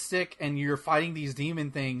 like, a nightstick, and you're fighting these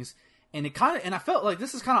demon things, and I felt like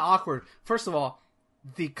this is kind of awkward. First of all,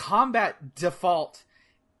 the combat default,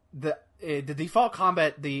 the default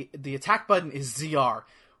combat, the attack button is ZR,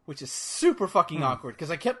 which is super fucking awkward,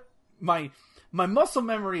 because I kept, my muscle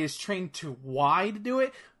memory is trained to Y to do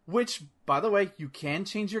it, which, by the way, you can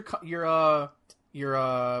change your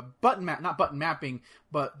button not button mapping,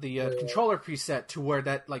 but the controller preset to where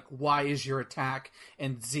that like Y is your attack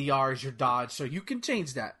and ZR is your dodge, so you can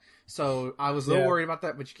change that. So I was a little worried about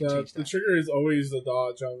that, but you can change that. The trigger is always the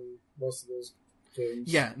dodge on most of those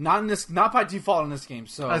games. Yeah, not by default in this game.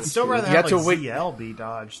 So I'd still rather have like ZL be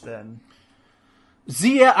dodge than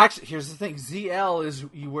ZL. Actually, here's the thing: ZL is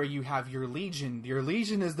where you have your Legion. Your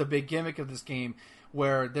Legion is the big gimmick of this game,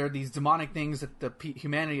 where there are these demonic things that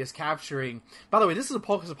humanity is capturing. By the way, this is a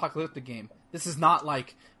post-apocalyptic game. This is not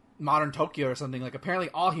like modern Tokyo or something. Like, apparently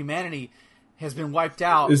all humanity has been wiped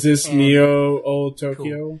out. Is this Neo Old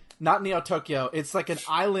Tokyo? Cool. Not Neo Tokyo. It's like an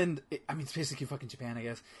island. I mean, it's basically fucking Japan, I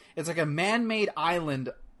guess. It's like a man-made island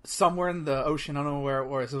somewhere in the ocean. I don't know where it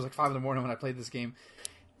was. It was like 5 a.m. when I played this game.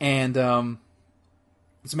 And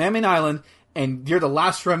it's a man-made island, and you're the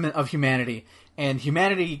last remnant of humanity. And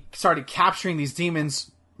humanity started capturing these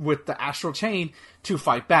demons with the astral chain to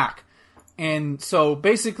fight back. And so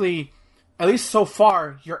basically, at least so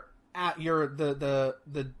far, the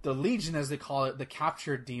Legion, as they call it, the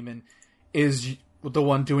captured demon, is the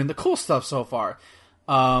one doing the cool stuff so far.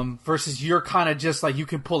 Versus you're kind of just like, you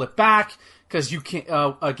can pull it back, because you can't,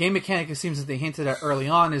 a game mechanic it seems that they hinted at early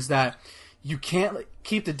on is that you can't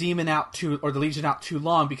keep the demon or the Legion out too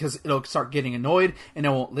long, because it'll start getting annoyed and it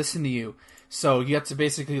won't listen to you. So you have to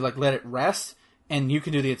basically like let it rest, and you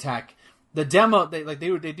can do the attack. the demo,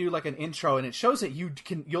 they do like an intro, and it shows that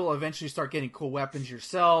you'll eventually start getting cool weapons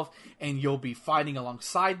yourself, and you'll be fighting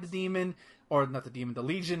alongside the demon, or not the demon, the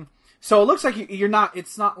Legion. So it looks like you're not.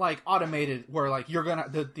 It's not like automated where like you're gonna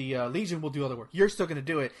the Legion will do all the work. You're still gonna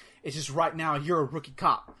do it. It's just right now you're a rookie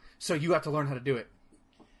cop, so you have to learn how to do it.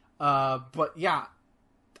 But yeah,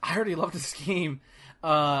 I already love this game.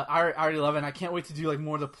 I already love it. And I can't wait to do like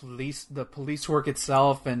more of the police work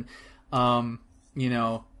itself, and you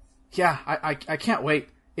know. Yeah, I can't wait.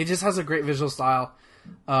 It just has a great visual style.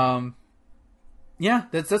 Yeah,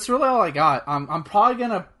 that's really all I got. I'm probably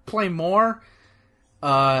gonna play more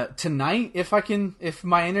tonight if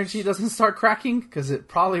my energy doesn't start cracking, because it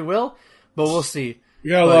probably will. But we'll see.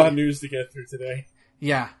 We got a lot of news to get through today.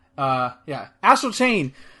 Yeah, yeah. Astral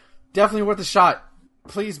Chain, definitely worth a shot.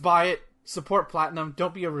 Please buy it. Support Platinum.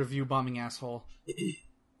 Don't be a review bombing asshole.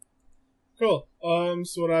 Cool.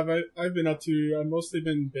 So what I've been up to, I've mostly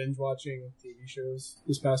been binge watching TV shows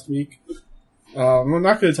this past week. I'm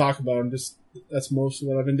not going to talk about them, just that's most of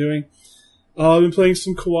what I've been doing. I've been playing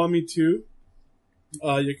some Kiwami 2,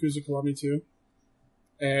 Yakuza Kiwami 2.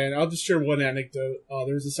 And I'll just share one anecdote.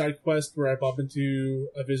 There was a side quest where I bump into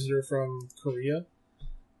a visitor from Korea.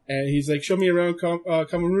 And he's like, show me around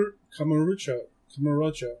Kamurocho.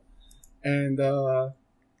 And the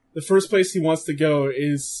first place he wants to go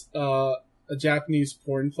is a Japanese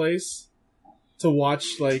porn place to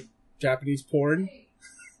watch like Japanese porn.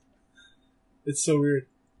 It's so weird.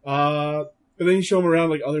 But then you show him around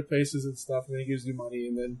like other places and stuff, and then he gives you money,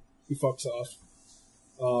 and then he fucks off.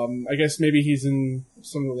 I guess maybe he's in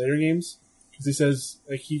some of the later games, because he says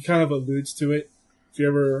like he kind of alludes to it. If you're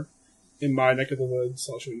ever in my neck of the woods,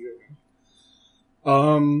 I'll show you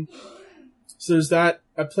around. So there's that.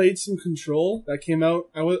 I played some Control that came out.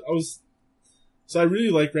 So I really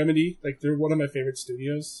like Remedy. Like, they're one of my favorite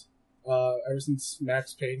studios. Ever since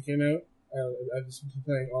Max Payne came out, I've just been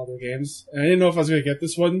playing all their games. And I didn't know if I was going to get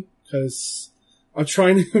this one, because I'm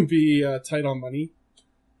trying to be tight on money.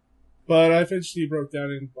 But I eventually broke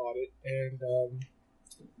down and bought it. And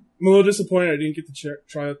I'm a little disappointed I didn't get to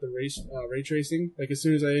try out the ray tracing. Like, as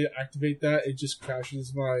soon as I activate that, it just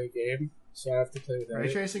crashes my game. So I have to play with that.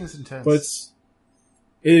 Ray tracing is intense. But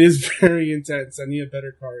it is very intense. I need a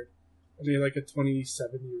better card. I need like a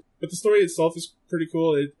 2070. But the story itself is pretty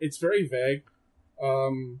cool. It's very vague.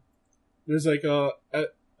 There's like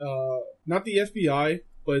not the FBI,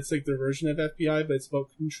 but it's like their version of FBI, but it's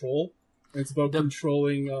about control. And it's about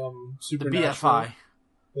controlling supernatural.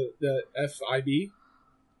 The BFI. The FIB.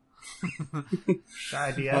 The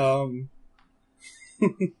idea.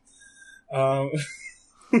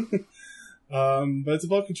 But it's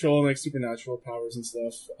about controlling like supernatural powers and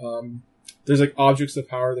stuff. There's like objects of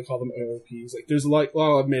power, they call them OOPs. Like there's a lot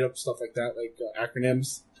of made up stuff like that, like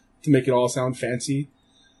acronyms to make it all sound fancy.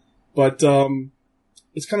 But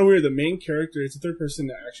it's kind of weird. The main character, it's a third person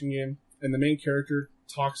action game, and the main character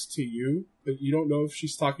talks to you, but you don't know if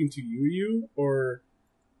she's talking to you or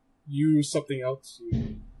you something else.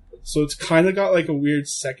 So it's kind of got like a weird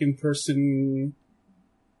second person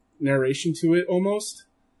narration to it almost.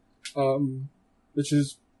 Which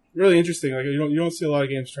is really interesting. Like you don't see a lot of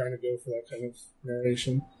games trying to go for that kind of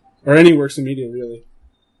narration, or any works in media really.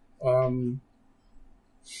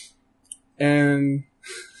 And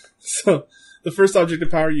so the first object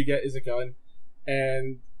of power you get is a gun,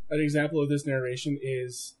 and an example of this narration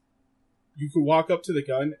is you could walk up to the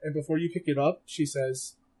gun, and before you pick it up, she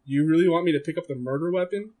says, "You really want me to pick up the murder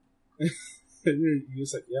weapon?" And you're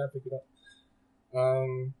just like, "Yeah, pick it up."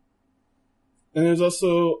 And there's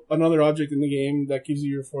also another object in the game that gives you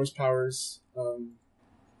your force powers.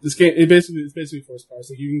 This game, it's basically force powers.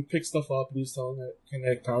 Like, you can pick stuff up and use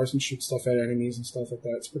kinetic powers and shoot stuff at enemies and stuff like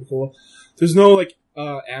that. It's pretty cool. There's no, like,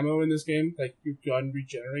 ammo in this game. Like, your gun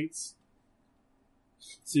regenerates.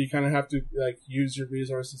 So you kind of have to, like, use your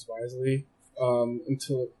resources wisely,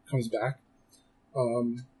 until it comes back.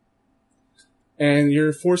 And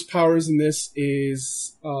your force powers in this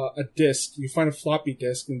is, a disc. You find a floppy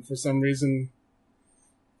disk, and for some reason,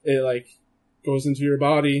 it, like, goes into your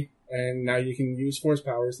body, and now you can use force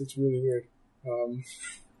powers. It's really weird.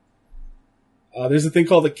 There's a thing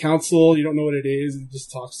called the Council. You don't know what it is. It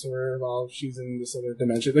just talks to her while she's in this other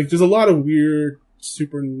dimension. Like, there's a lot of weird,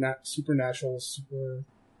 supernatural,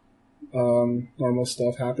 normal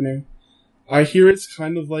stuff happening. I hear it's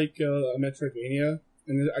kind of like a Metroidvania,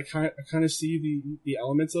 and I kind of see the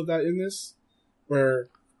elements of that in this, where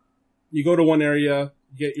you go to one area,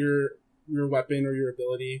 you get your weapon or your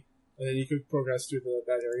ability, and then you can progress through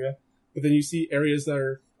that area. But then you see areas that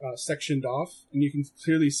are sectioned off, and you can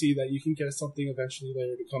clearly see that you can get something eventually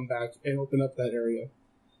later to come back and open up that area.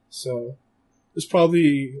 So there's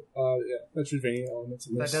probably Metroidvania elements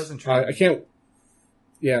in this. That does intrigue I me. can't.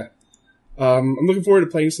 Yeah, I'm looking forward to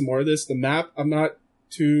playing some more of this. The map, I'm not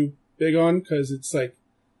too big on because it's like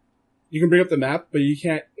you can bring up the map, but you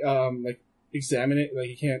can't like examine it. Like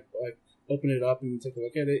you can't like open it up and take a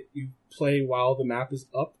look at it. You play while the map is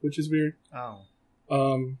up, which is weird. Oh,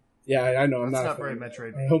 Yeah, I know. I'm that's not not very I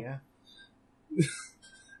Metroidvania. hope-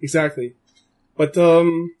 Exactly. But I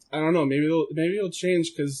don't know. Maybe it'll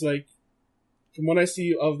change because like from what I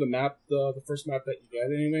see of the map, the first map that you get,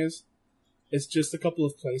 anyways, it's just a couple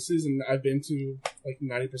of places, and I've been to like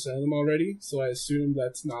 90% of them already. So I assume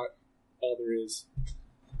that's not all there is.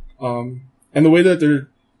 And the way that they're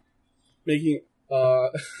making, I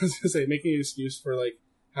was gonna say, making an excuse for like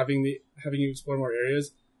having you explore more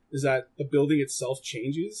areas is that the building itself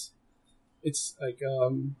changes. It's like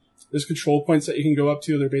there's control points that you can go up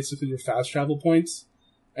to. They're basically your fast travel points,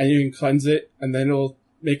 and you can cleanse it, and then it'll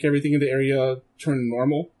make everything in the area turn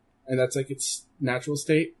normal, and that's like its natural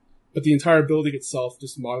state. But the entire building itself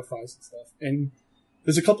just modifies and stuff. And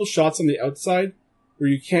there's a couple shots on the outside where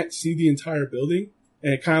you can't see the entire building,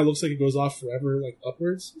 and it kind of looks like it goes off forever, like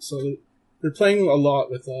upwards. So they're playing a lot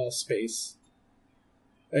with space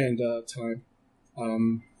and time.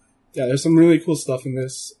 Yeah, there's some really cool stuff in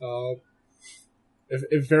this.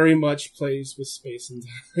 It very much plays with space and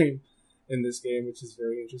time in this game, which is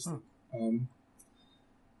very interesting.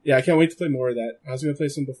 Yeah, I can't wait to play more of that. I was going to play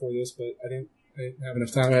some before this, but I didn't have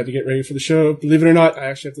enough time. I had to get ready for the show. Believe it or not, I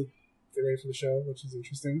actually have to get ready for the show, which is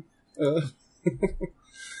interesting. That's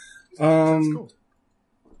cool.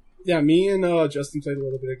 Yeah, me and Justin played a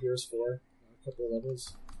little bit of Gears 4, a couple of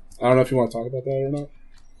levels. I don't know if you want to talk about that or not.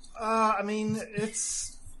 I mean,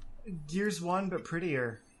 it's Gears 1, but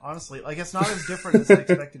prettier. Honestly, like it's not as different as I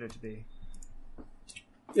expected it to be.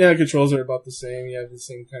 Yeah, controls are about the same. You have the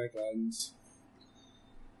same kind of guns.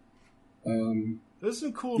 There's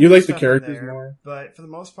some cool. You like the stuff in characters there, more? but for the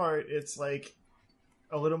most part, it's like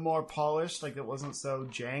a little more polished. Like it wasn't so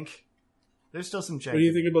jank. There's still some jank. What do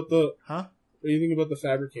you think about the? Huh? What do you think about the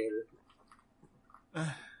fabricator?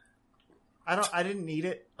 I didn't need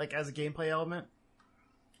it like as a gameplay element.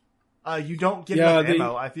 You don't get Yeah, enough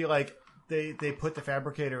ammo. I feel like they put the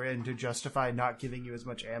fabricator in to justify not giving you as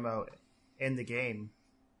much ammo in the game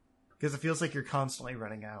because it feels like you're constantly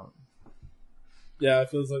running out, Yeah, it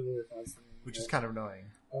feels like we're constantly. which is kind of annoying.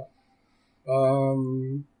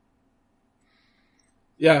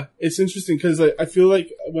 Yeah, it's interesting because I feel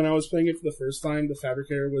like when I was playing it for the first time, the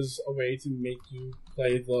fabricator was a way to make you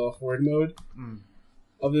play the horde mode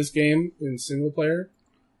of this game in single player,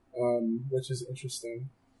 which is interesting.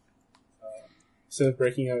 Instead of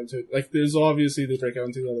breaking out into like, there's obviously they break out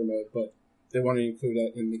into the other mode, but they want to include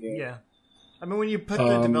that in the game. Yeah, I mean when you put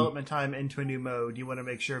the development time into a new mode, you want to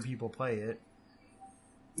make sure people play it.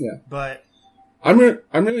 Yeah, but I'm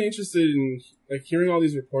really interested in like hearing all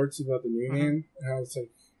these reports about the new game and how it's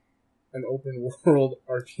like an open world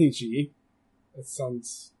RPG. That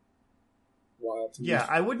sounds wild to me. yeah,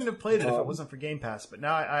 I wouldn't have played it if it wasn't for Game Pass. But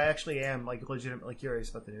now I actually am like legitimately curious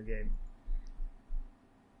about the new game.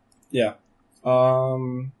 Yeah.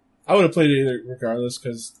 I would have played it either regardless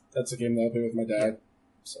because that's a game that I play with my dad.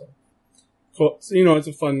 So, cool. So, you know, it's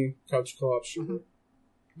a fun couch co-op shooter.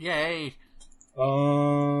 Yay!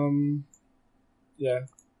 Yeah.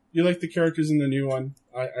 You like the characters in the new one?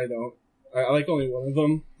 I don't. I like only one of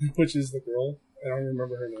them, which is the girl. I don't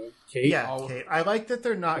remember her name. Kate? Yeah, Kate. I like that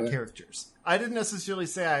they're not Yeah. characters. I didn't necessarily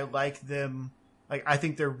say I like them. Like, I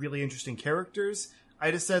think they're really interesting characters.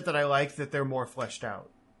 I just said that I like that they're more fleshed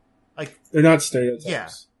out. Like, They're not stereotypes. yeah,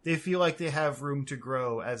 they feel like they have room to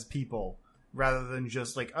grow as people rather than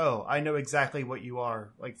just like, oh, I know exactly what you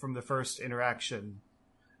are, like from the first interaction,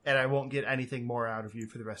 and I won't get anything more out of you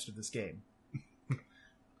for the rest of this game.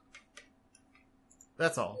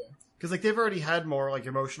 That's all. Because like they've already had more like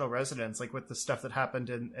emotional resonance, like with the stuff that happened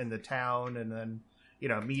in the town, and then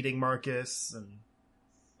meeting Marcus, and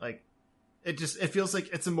like it feels like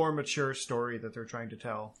it's a more mature story that they're trying to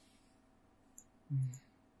tell.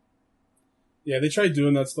 Yeah, they tried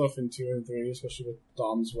doing that stuff in 2 and 3, especially with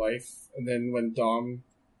Dom's wife. And then when Dom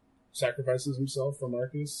sacrifices himself for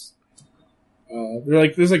Marcus,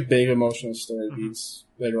 there's like big emotional story beats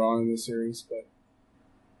later on in the series, but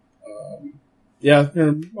yeah,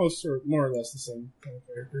 they're more or less the same kind of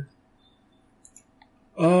character.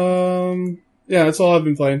 Yeah, that's all I've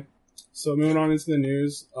been playing. So moving on into the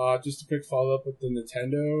news, just a quick follow up with the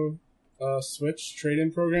Nintendo Switch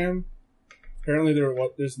trade-in program. Apparently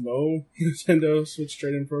there's no Nintendo Switch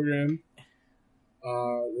trade-in program.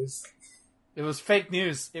 It was fake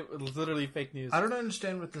news. It was literally fake news. I don't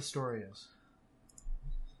understand what the story is.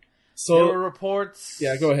 there were reports.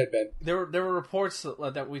 Yeah, go ahead, Ben. There were reports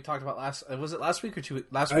that we talked about last. Was it last week or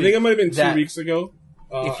last week? I think it might have been 2 weeks ago.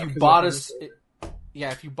 If you bought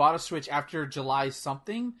if you bought a Switch after July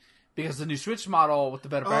something, because the new Switch model with the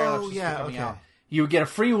better battery life is coming out, you would get a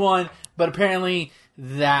free one. But apparently,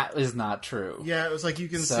 that is not true. Yeah, it was like you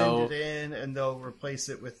can send it in and they'll replace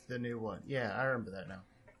it with the new one. Yeah, I remember that now.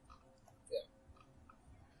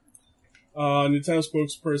 Nintendo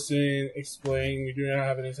spokesperson explained, we do not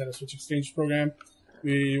have a Nintendo Switch exchange program.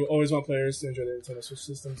 We always want players to enjoy their Nintendo Switch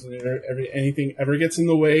systems, and if anything ever gets in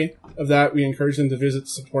the way of that, we encourage them to visit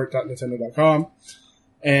support.nintendo.com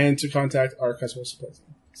and to contact our customer support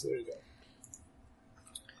team. So there you go.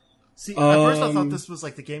 See, at first I thought this was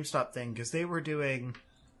like the GameStop thing, because they were doing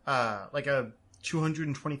like a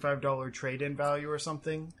 $225 trade-in value or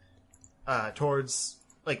something towards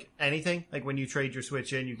like anything. Like when you trade your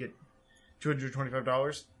Switch in, you get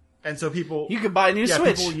 $225, and so you could buy a new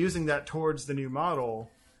Switch. People using that towards the new model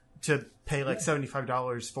to pay like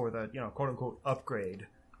 $75 for the quote unquote upgrade,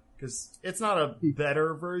 because it's not a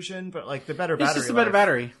better version, but like the better battery. It's just a better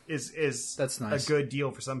battery is that's nice. A good deal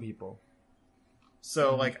for some people.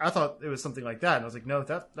 So like I thought it was something like that, and I was like, no,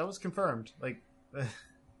 that was confirmed. Like,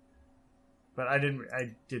 but I didn't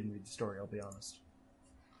read the story. I'll be honest.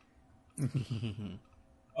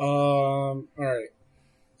 All right.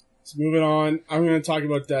 So moving on, I'm going to talk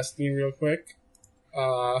about Destiny real quick.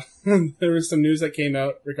 There was some news that came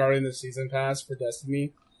out regarding the season pass for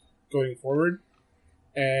Destiny going forward,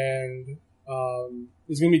 and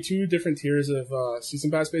there's going to be 2 different tiers of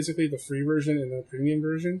season pass, basically the free version and the premium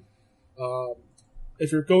version.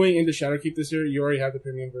 If you're going into Shadowkeep this year, you already have the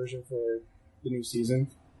premium version for the new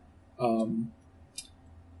season.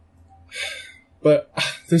 But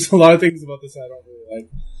there's a lot of things about this I don't really like.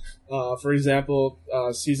 For example,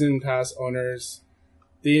 season pass owners,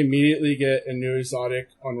 they immediately get a new exotic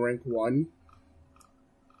on rank 1,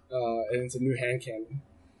 and it's a new hand cannon.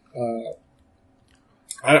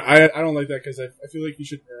 I don't like that, because I feel like you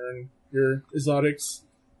should earn your exotics.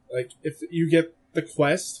 Like, if you get the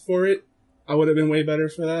quest for it, I would have been way better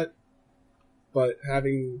for that. But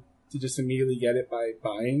having to just immediately get it by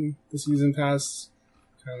buying the season pass,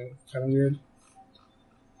 kind of weird.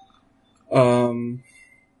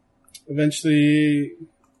 Eventually,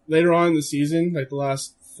 later on in the season, like the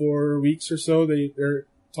last 4 weeks or so, they're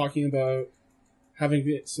talking about having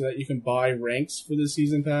it so that you can buy ranks for the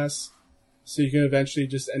season pass. So you can eventually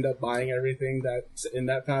just end up buying everything that's in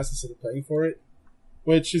that pass instead of paying for it.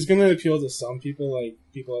 Which is going to appeal to some people, like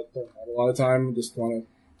people that don't have a lot of time and just want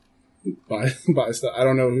to buy stuff. I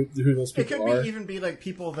don't know who those people are. It could even be like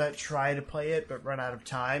people that try to play it but run out of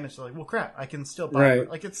time. It's like, well, crap, I can still buy it.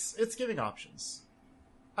 Like it's giving options.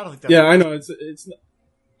 I don't think that's I know it's.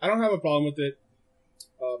 I don't have a problem with it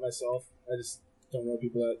myself. I just don't know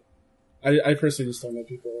people that. I personally just don't know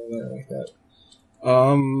people that are like that.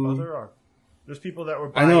 Well, there are. There's people that were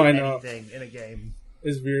buying anything in a game.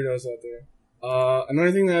 There's weirdos out there.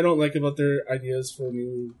 Another thing that I don't like about their ideas for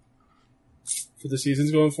the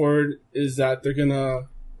seasons going forward is that they're gonna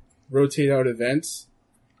rotate out events.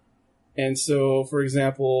 And so, for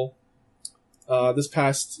example, the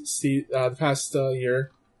past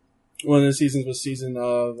year, one of the seasons was season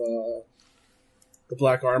of the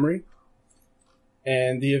Black Armory,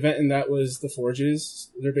 and the event in that was the Forges.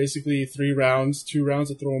 They're basically 3 rounds, 2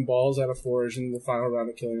 rounds of throwing balls at a forge, and the final round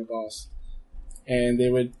of killing a boss. And they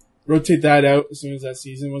would rotate that out as soon as that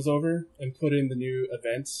season was over and put in the new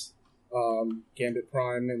events, Gambit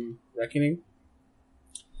Prime and Reckoning.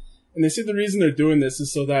 And they said the reason they're doing this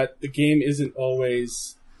is so that the game isn't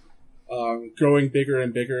always growing bigger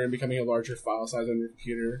and bigger and becoming a larger file size on your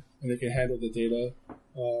computer, and they can handle the data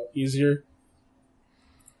easier.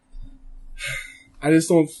 I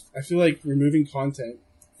feel like removing content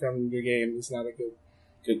from your game is not a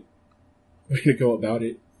good way to go about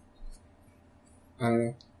it. I don't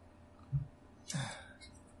know.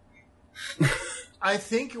 I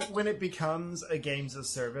think when it becomes a games as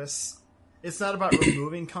service, it's not about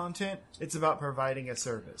removing content, it's about providing a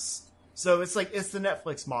service. So it's the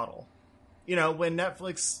Netflix model. When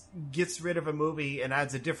Netflix gets rid of a movie and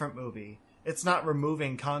adds a different movie, it's not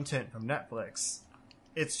removing content from Netflix.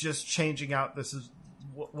 It's just changing out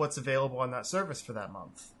what's available on that service for that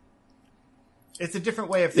month. It's a different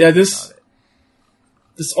way of thinking about it.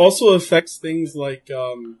 This also affects things like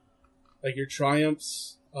your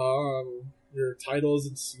triumphs, your titles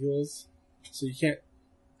and seals. So you can't.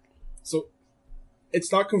 So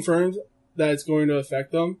it's not confirmed that it's going to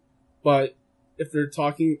affect them, but if they're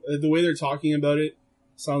talking, the way they're talking about it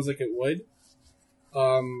sounds like it would.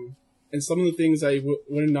 And some of the things I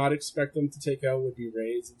would not expect them to take out would be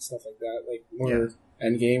raids and stuff like that, like more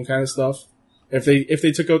end game kind of stuff. If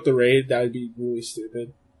they took out the raid, that would be really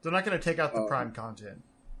stupid. They're not going to take out the prime content.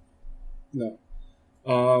 No.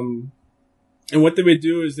 And what they would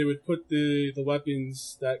do is they would put the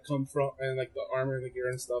weapons that come from, and like the armor and the gear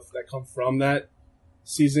and stuff that come from that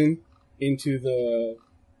season into the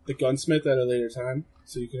gunsmith at a later time,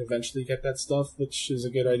 so you can eventually get that stuff, which is a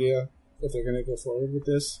good idea if they're going to go forward with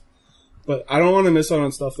this. But I don't want to miss out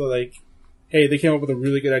on stuff that, like, hey, they came up with a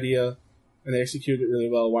really good idea and they executed it really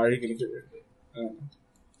well. Why are you going to get rid of it? I don't know.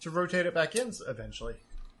 To rotate it back in eventually.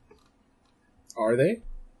 Are they?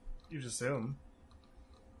 You'd assume.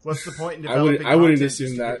 What's the point in I wouldn't developing content assume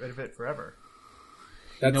just to that. get rid of it forever?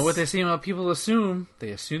 You know what they see about people assume?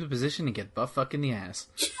 They assume the position and get butt fuck in the ass.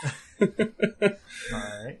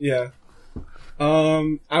 Alright. Yeah.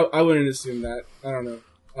 I wouldn't assume that. I don't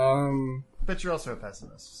know. But you're also a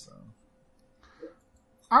pessimist, so.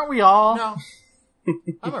 Aren't we all? No.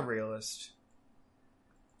 I'm a realist.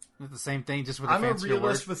 It's the same thing, just with a I'm a fancier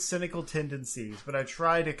realist word. with cynical tendencies, but I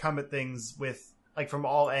try to come at things with, like, from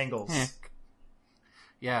all angles.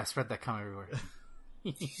 Yeah, spread that cum everywhere.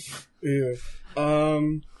 Yeah.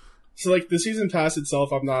 So like the season pass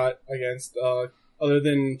itself, I'm not against. Other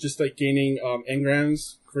than just like gaining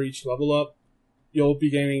engrams for each level up, you'll be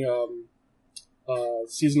gaining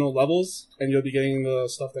seasonal levels, and you'll be getting the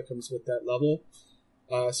stuff that comes with that level.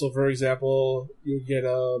 So for example, you get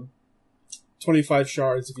 25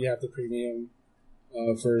 shards if you have the premium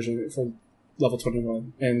version for level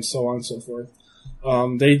 21, and so on and so forth.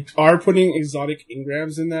 They are putting exotic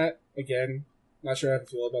engrams in that. Again, not sure how to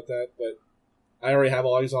feel about that, but I already have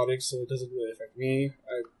all exotics, so it doesn't really affect me.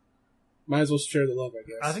 I might as well share the love, I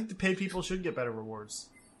guess. I think the paid people should get better rewards.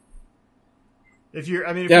 If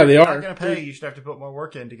you're they not are. going to pay, you should have to put more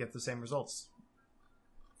work in to get the same results.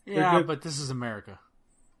 Yeah, good. but this is America.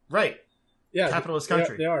 Right. Yeah, Capitalist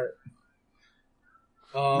country. They are.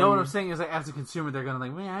 No, what I'm saying is that as a consumer, they're gonna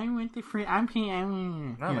like, well, I want the free. I'm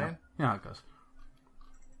paying. No, man. You know how it goes.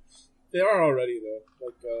 They are already, though.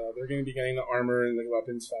 Like, they're going to be getting the armor and the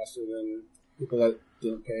weapons faster than people that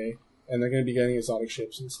didn't pay. And they're going to be getting exotic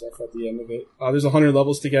ships and stuff at the end of it. There's 100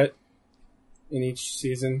 levels to get in each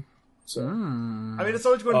season. So, I mean, it's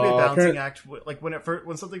always going to be a balancing act. Like,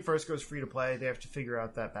 when something first goes free to play, they have to figure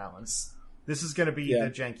out that balance. This is going to be the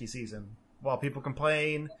janky season. While people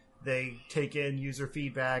complain, they take in user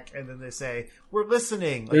feedback, and then they say, we're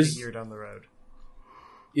listening, like a year down the road.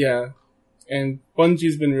 Yeah. And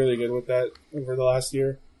Bungie's been really good with that over the last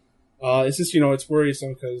year. It's just, it's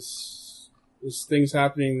worrisome because there's things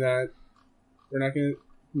happening that we're not going to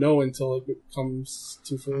know until it comes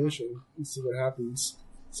to fruition and see what happens.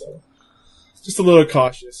 So, just a little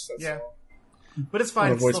cautious. That's all. But it's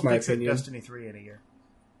fine. voice Still my fix it opinion. Destiny 3 in a year.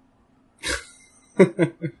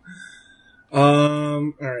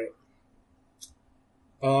 All right.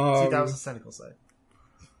 See, that was a cynical side.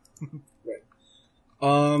 Right.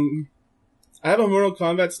 I have a Mortal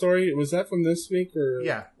Kombat story. Was that from this week or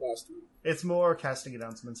last week? It's more casting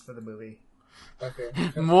announcements for the movie.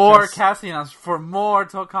 Okay. More casting announcements for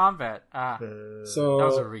Mortal Kombat. So that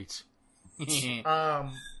was a reach.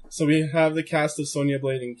 So we have the cast of Sonya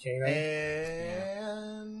Blade and Kano.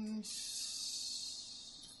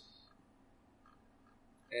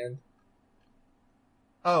 And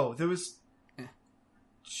there was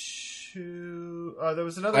two. There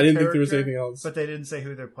was another. I didn't think character, there was anything else. but they didn't say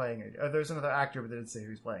who they're playing. There's another actor, but they didn't say who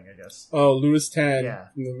he's playing. I guess. Oh, Louis Tan. Yeah,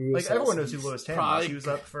 from the Louis like everyone knows Assassins. who Louis Tan Probably- is. He was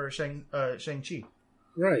up for Shang-Chi.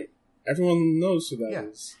 Right. Everyone knows who that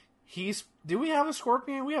is. Do we have a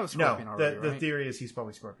Scorpion? We have a Scorpion No, already, the right? theory is he's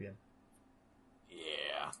probably Scorpion.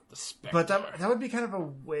 Yeah, the Spectre. But that would be kind of a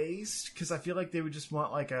waste because I feel like they would just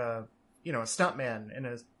want like a stuntman in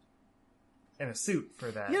a suit for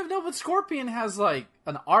that. Yeah, no, but Scorpion has like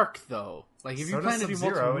an arc though. Like if So you plan does to do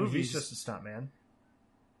Sub-Zero, multiple and movies, he's just a stuntman.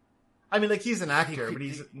 I mean, like he's an actor, but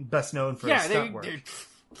he's best known for his stunt work.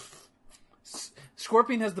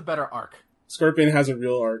 Scorpion has the better arc. Scorpion has a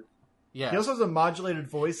real arc. Yeah, He also has a modulated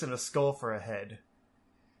voice and a skull for a head.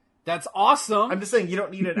 that's awesome. I'm just saying you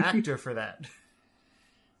don't need an actor for that.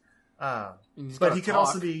 And he's But gotta he could talk.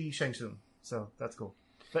 also be Shang Tsung, so that's cool.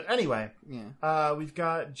 But anyway, Yeah. we've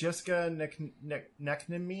got Jessica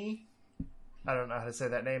Neknemi. I don't know how to say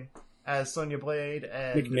that name. As Sonya Blade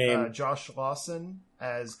and Nickname. Josh Lawson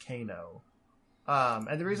as Kano.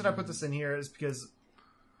 And the reason I put this in here is because,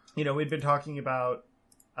 we'd been talking about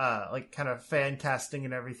like kind of fan casting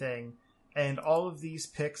and everything, and all of these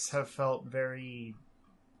picks have felt very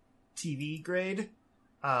TV grade.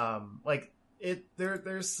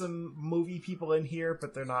 There's some movie people in here,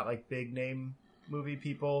 but they're not like big name movie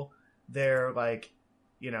people. They're like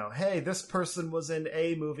hey, this person was in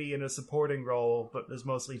a movie in a supporting role, but was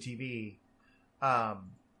mostly TV.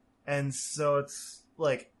 And so it's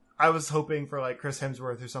like, I was hoping for like Chris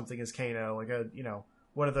Hemsworth or something as Kano, like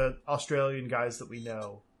one of the Australian guys that we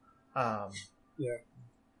know. Yeah.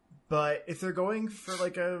 But if they're going for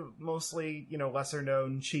like a mostly, lesser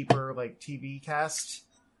known, cheaper like TV cast,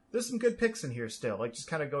 there's some good picks in here still, like just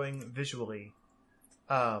kind of going visually.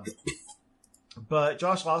 But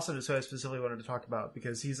Josh Lawson is who I specifically wanted to talk about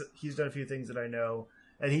because he's done a few things that I know,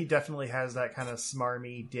 and he definitely has that kind of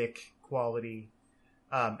smarmy dick quality.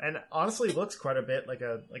 And honestly looks quite a bit like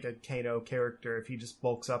a Kano character if he just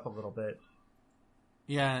bulks up a little bit.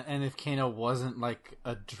 Yeah, and if Kano wasn't like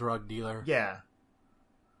a drug dealer.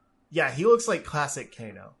 Yeah, he looks like classic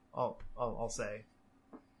Kano. I'll say.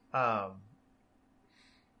 But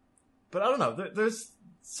I don't know. There's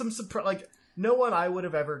some like no one I would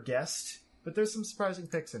have ever guessed, but there's some surprising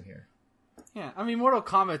picks in here. Yeah, I mean, Mortal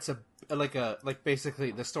Kombat's like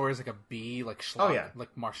basically the story is like a B like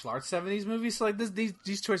like martial arts 70s movie. So like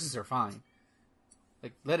these choices are fine.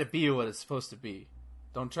 Like let it be what it's supposed to be.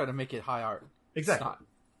 Don't try to make it high art. Exactly.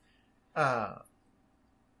 But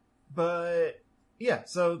yeah,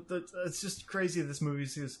 so it's just crazy this movie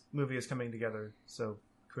is coming together so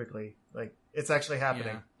quickly. Like it's actually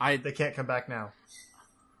happening. Yeah, they can't come back now.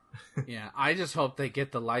 Yeah, I just hope they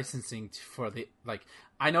get the licensing for the like.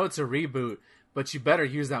 I know it's a reboot, but you better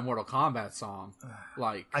use that Mortal Kombat song.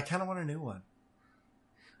 Like, I kind of want a new one.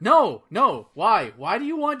 No. Why? Why do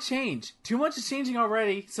you want change? Too much is changing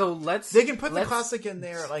already. So They can put the classic in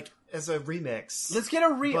there, like as a remix. Let's get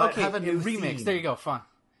a remix. Theme. There you go. Fine.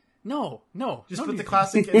 No. Just put the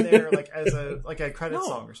classic in there, like as a credit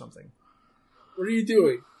song or something. What are you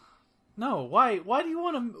doing? No. Why do you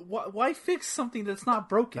want to? Why fix something that's not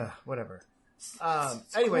broken? Whatever.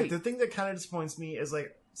 It's anyway, great. the thing that kind of disappoints me is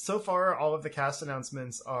like so far all of the cast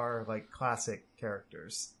announcements are like classic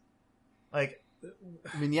characters. Like,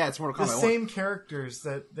 I mean, yeah, it's Mortal Kombat. The same characters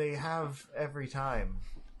that they have every time.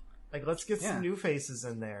 Like, let's get some new faces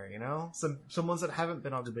in there, some ones that haven't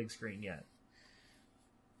been on the big screen yet.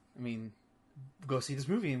 I mean, go see this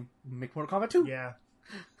movie and make Mortal Kombat 2. Yeah,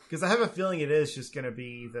 because I have a feeling it is just going to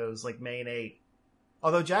be those like main 8.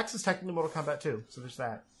 Although Jax is technically Mortal Kombat 2, so there's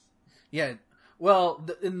that. Yeah. Well,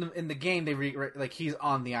 in the game they like he's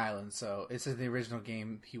on the island, so it's in the original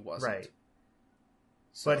game he wasn't. Right.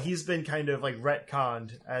 So, but he's been kind of like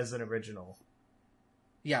retconned as an original.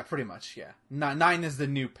 Yeah, pretty much. Yeah, 9 is the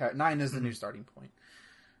new new starting point.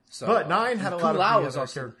 So, but 9 had a lot of other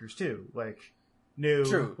characters too, like Noob,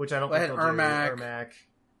 True. which I don't think they'll Ermac.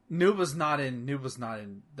 do. Noob was not in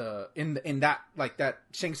in that like that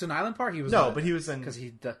Shang Tsung Island part. He was but he was in because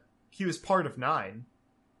he was part of 9.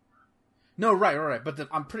 No, right. But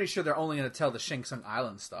I'm pretty sure they're only going to tell the Shang Tsung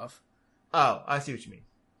Island stuff. Oh, I see what you mean.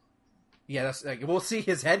 Yeah, that's like we'll see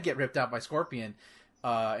his head get ripped out by Scorpion,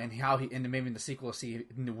 and how and maybe in the sequel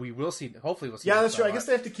we will see. Hopefully, we'll see. Yeah, that's true. I guess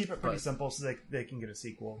they have to keep it pretty simple so they can get a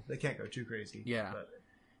sequel. They can't go too crazy. Yeah, but.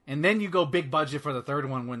 And then you go big budget for the third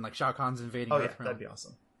one when like Shao Kahn's invading. Oh yeah, that'd be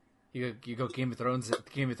awesome. You go Game of Thrones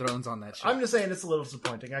on that shit. I'm just saying it's a little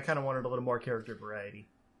disappointing. I kind of wanted a little more character variety.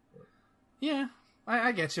 Yeah.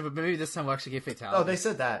 I get you, but maybe this time we'll actually get fatalities. Oh, they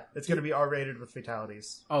said that. It's going to be R-rated with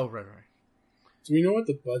fatalities. Oh, right. Do we know what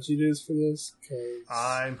the budget is for this?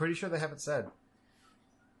 I'm pretty sure they haven't said.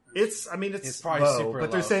 It's probably low, super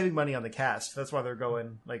but they're low. saving money on the cast. That's why they're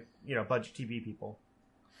going, like, budget TV people.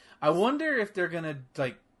 I wonder if they're going to,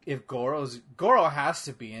 like, if Goro has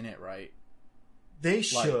to be in it, right? They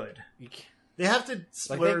should. They have to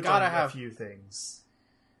splurge on a few things.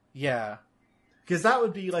 Yeah. Because that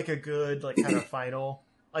would be, like, a good, like, kind of final.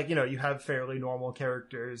 Like, you have fairly normal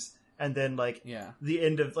characters, and then, like, the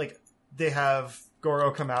end of, like, they have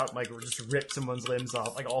Goro come out and, like, just rip someone's limbs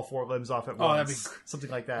off, like, all 4 limbs off at once. That'd be... Something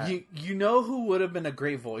like that. You know who would have been a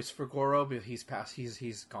great voice for Goro, but he's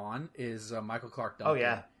gone, is Michael Clark Duncan. Oh,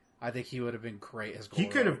 yeah. I think he would have been great as Goro. He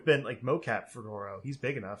could have been, like, mocap for Goro. He's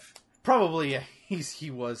big enough. Probably, yeah.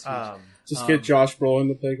 He was huge. Just get Josh Brolin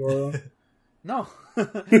to play Goro. No.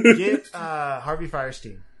 Get Harvey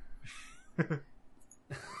Fierstein.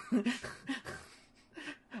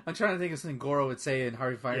 I'm trying to think of something Goro would say in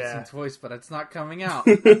Harvey Fierstein's voice, but it's not coming out.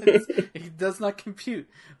 He does not compute.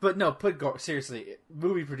 But no, put Goro... Seriously,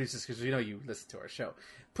 movie producers, because we know you listen to our show.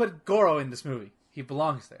 Put Goro in this movie. He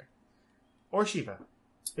belongs there. Or Shiva,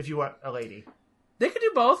 if you want a lady. They could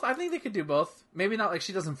do both. I think they could do both. Maybe not like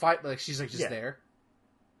she doesn't fight, but like she's like just there.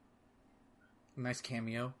 Nice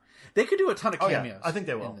cameo. They could do a ton of cameos. Yeah. I think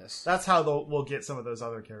they will. In this. That's how we'll get some of those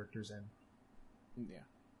other characters in. Yeah.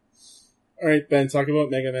 All right, Ben, talk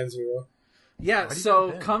about Mega Man Zero. Yeah, Why do you so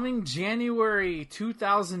get Ben? coming January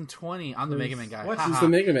 2020, I'm the Mega Man guy. What? He's Haha. the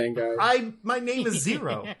Mega Man guy. My name is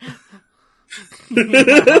Zero. Too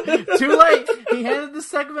late. He handed the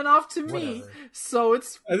segment off to me, Whatever. so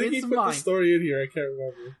it's I think he it's put mine. the story in here. I can't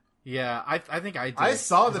remember. Yeah, I think I did. I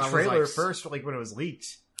saw the 'cause I was trailer like, first, like when it was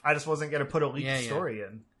leaked. I just wasn't gonna put a leaked Yeah, yeah. story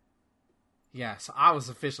in. Yeah, so I was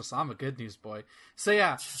official, so I'm a good news boy. So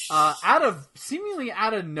yeah, seemingly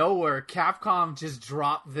out of nowhere, Capcom just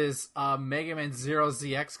dropped this Mega Man Zero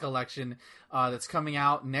ZX collection that's coming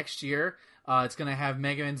out next year. It's gonna have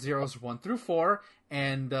Mega Man Zeros 1 through 4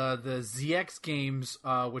 and the ZX games,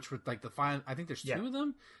 which were like the final. I think there's two of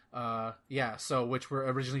them. So which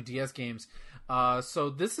were originally DS games. So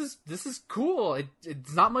this is cool.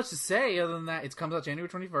 It's not much to say other than that it comes out January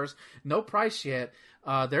 21st. No price yet.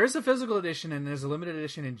 There is a physical edition and there's a limited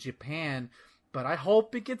edition in Japan, but I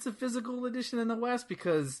hope it gets a physical edition in the West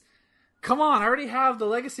because, come on, I already have the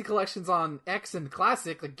Legacy collections on X and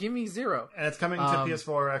Classic. Like, give me Zero. And it's coming to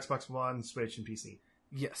PS4, Xbox One, Switch, and PC.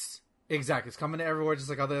 Yes, exactly. It's coming to everywhere just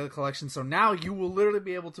like other collections. So now you will literally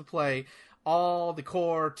be able to play all the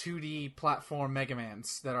core 2D platform Mega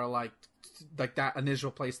Mans that are like that initial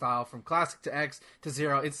play style from Classic to X to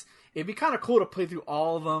Zero. It'd be kind of cool to play through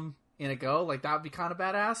all of them in a go. Like, that would be kind of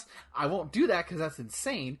badass. I won't do that because that's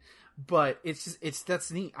insane, but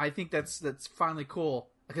that's neat. I think that's finally cool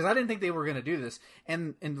because I didn't think they were going to do this.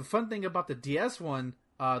 And the fun thing about the DS one,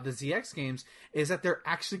 the ZX games, is that they're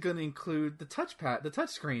actually going to include the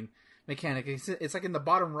touchscreen mechanic. It's like in the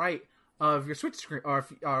bottom right of your Switch screen, or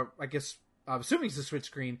I guess I'm assuming it's the Switch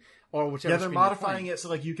screen or whichever. Yeah, they're screen you're modifying playing. it so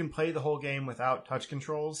like you can play the whole game without touch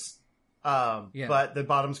controls. Yeah. But the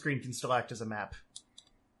bottom screen can still act as a map.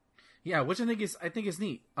 Yeah, which I think is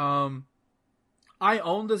neat. I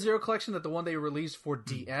own the Zero collection, that the one they released for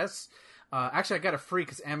DS. Actually, I got it free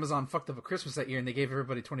because Amazon fucked up a Christmas that year, and they gave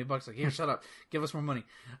everybody $20. Like, here, shut up, give us more money.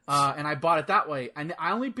 And I bought it that way. And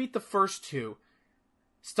I only beat the first two.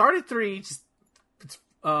 Started 3. It's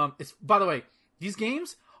by the way, these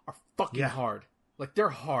games are fucking hard. Like, they're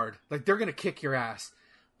hard. Like, they're gonna kick your ass.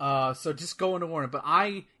 So just go into warning. But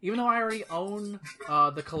even though I already own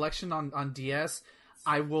the collection on DS,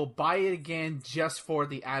 I will buy it again just for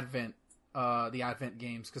the Advent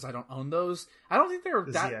games because I don't own those. I don't think they're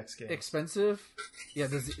that ZX games. expensive. Yeah,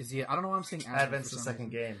 I don't know why I'm saying Advent's for the some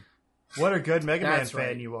second reason. game. What a good Mega Man That's fan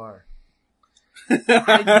right. you are.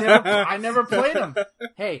 I never played them.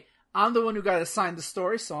 Hey, I'm the one who got assigned the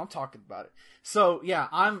story, so I'm talking about it. So yeah,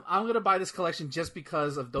 I'm gonna buy this collection just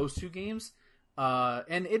because of those two games.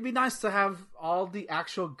 And it'd be nice to have all the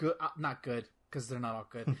actual good, not good because they're not all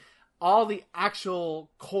good. All the actual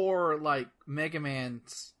core like Mega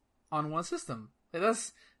Mans on one system. Like,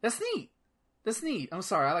 that's neat. That's neat. I'm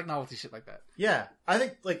sorry, I like novelty shit like that. Yeah, I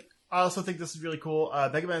also think this is really cool.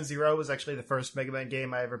 Mega Man Zero was actually the first Mega Man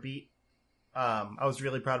game I ever beat. I was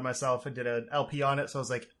really proud of myself. I did an LP on it, so I was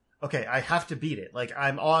like, okay, I have to beat it. Like,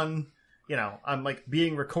 I'm like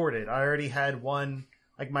being recorded. I already had one,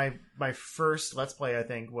 like my first Let's Play, I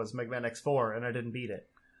think, was Mega Man X4, and I didn't beat it.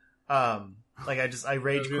 I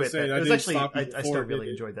rage quit. It was actually, I still really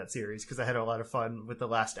enjoyed that series because I had a lot of fun with the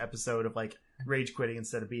last episode of like rage quitting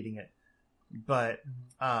instead of beating it. But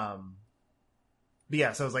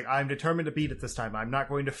yeah, so I was like, I'm determined to beat it this time. I'm not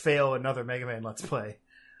going to fail another Mega Man Let's Play.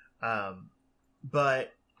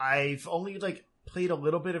 But I've only like played a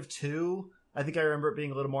little bit of 2. I think I remember it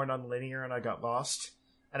being a little more non-linear and I got lost.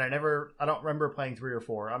 And I don't remember playing 3 or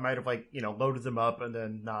 4. I might have loaded them up and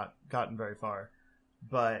then not gotten very far.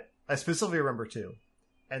 But I specifically remember 2.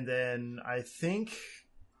 And then I think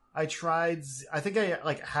I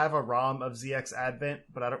have a ROM of ZX Advent,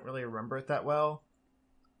 but I don't really remember it that well.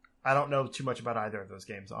 I don't know too much about either of those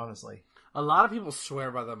games, honestly. A lot of people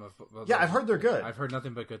swear by them. Yeah, I've heard they're good. I've heard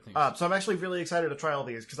nothing but good things. So I'm actually really excited to try all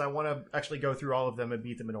these because I want to actually go through all of them and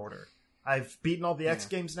beat them in order. I've beaten all the X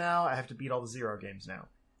games now. I have to beat all the Zero games now.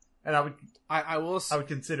 And I would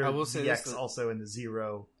consider ZX also in the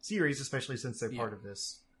Zero series, especially since they're part of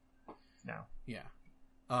this now. Yeah.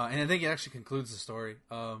 And I think it actually concludes the story.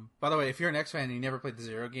 By the way, if you're an X fan and you never played the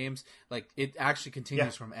Zero games, like, it actually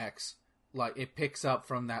continues from X. Like, it picks up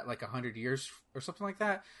from that, like, 100 years or something like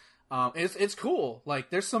that. It's cool.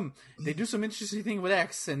 Like, they do some interesting thing with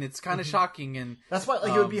X, and it's kind of shocking. And that's why,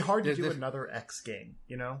 like, it would be hard to do another X game,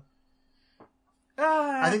 you know?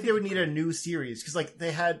 I think they would need a new series because, like,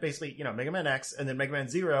 they had basically, Mega Man X and then Mega Man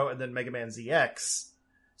Zero and then Mega Man ZX.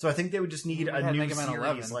 So I think they would just need a new Mega Man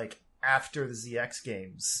series, 11. like, after the ZX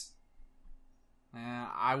games.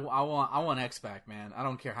 I want X back, man. I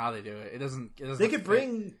don't care how they do it. It doesn't. They could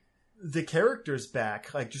bring the characters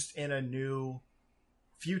back, like, just in a new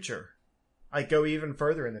future. Like, go even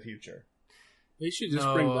further in the future. They should just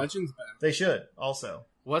No. bring Legends back. They should also.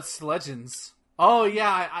 What's Legends? Oh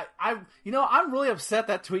yeah, I'm really upset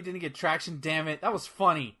that tweet didn't get traction. Damn it, that was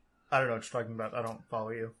funny. I don't know what you're talking about. I don't follow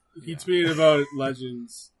you. He tweeted about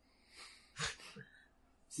Legends.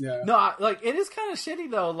 Yeah. No, it is kind of shitty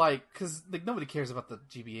though, because nobody cares about the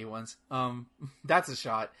GBA ones. That's a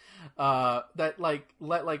shot. That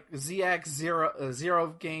let ZX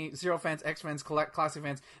Zero fans, X fans, Classic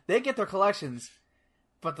fans, they get their collections,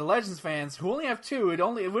 but the Legends fans who only have 2, it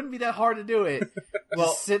wouldn't be that hard to do it. Well,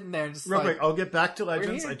 just sitting there, just real quick, I'll get back to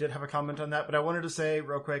Legends. here. I did have a comment on that, but I wanted to say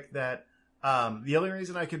real quick that the only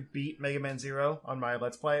reason I could beat Mega Man Zero on my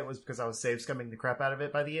Let's Play was because I was save scumming the crap out of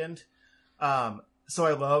it by the end. So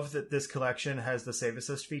I love that this collection has the save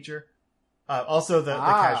assist feature. Also the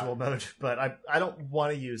casual mode, but I don't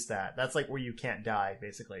want to use that. That's like where you can't die,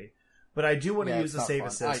 basically. But I do want to use the save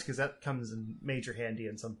assist because that comes in major handy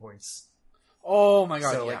in some points. Oh my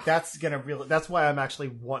god! So that's why I'm actually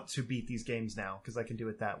want to beat these games now, because I can do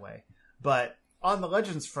it that way. But on the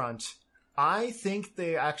Legends front, I think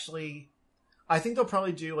they'll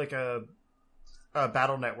probably do like a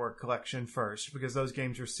Battle Network collection first, because those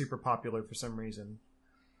games are super popular for some reason.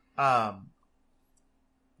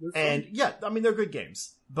 And yeah, I mean, they're good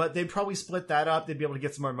games, but they'd probably split that up. They'd be able to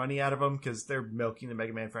get some more money out of them because they're milking the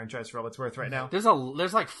Mega Man franchise for all it's worth right now. There's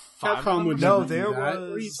like 5 of Capcom them? would No, never do there that. was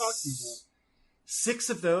What are you talking about? 6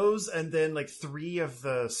 of those, and then like 3 of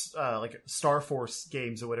the Star Force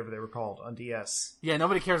games or whatever they were called on DS. Yeah,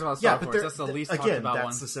 nobody cares about Star But Force. That's the least talked again, about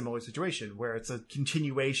that's one. a similar situation where it's a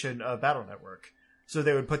continuation of Battle Network. So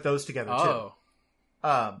they would put those together Oh.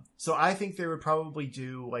 too. So I think they would probably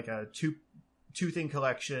do like a two-thing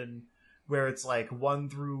collection where it's like 1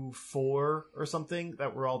 through 4 or something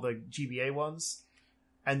that were all the GBA ones,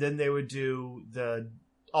 and then they would do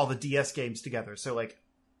all the DS games together. So like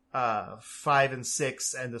 5 and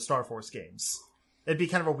 6 and the Star Force games. It'd be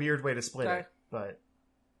kind of a weird way to split it, but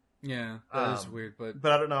Yeah, that is weird,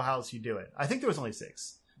 but I don't know how else you do it. I think there was only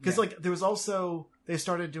 6. Because like there was also, they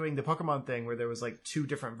started doing the Pokemon thing where there was like 2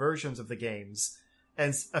 different versions of the games,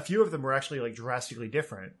 and a few of them were actually like drastically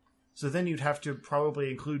different. So then you'd have to probably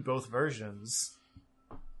include both versions,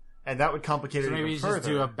 and that would complicate it maybe even you further. just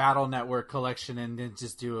do a Battle Network collection and then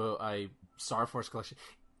just do a Star Force collection.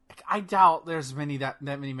 I doubt there's that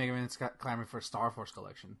many Mega Men clamoring for a Star Force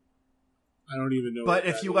collection. I don't even know. But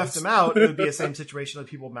if you left them out, it would be the same situation with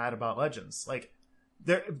people mad about Legends. Like,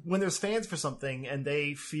 when there's fans for something and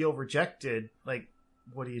they feel rejected, like,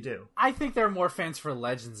 what do you do? I think there are more fans for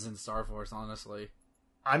Legends than Star Force, honestly.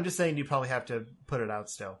 I'm just saying you probably have to put it out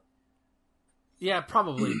still. Yeah,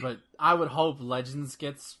 probably, but I would hope Legends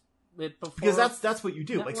gets it before. Because that's what you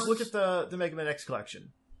do. Networks? Like, look at the Mega Man X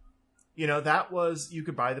collection. You know, that was, you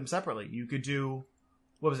could buy them separately. You could do,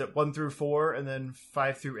 what was it, 1 through 4 and then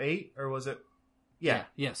 5 through 8? Or was it? Yeah.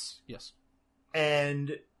 Yes.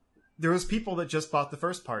 And there was people that just bought the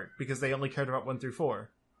first part because they only cared about 1 through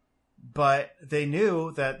 4. But they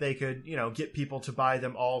knew that they could, get people to buy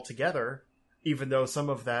them all together, even though some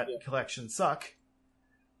of that collection suck,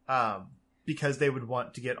 because they would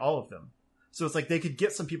want to get all of them. So it's like they could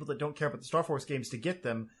get some people that don't care about the Star Force games to get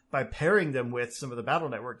them by pairing them with some of the Battle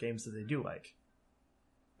Network games that they do like.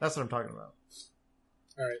 That's what I'm talking about.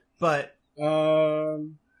 All right. But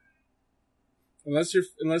unless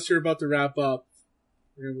you're about to wrap up,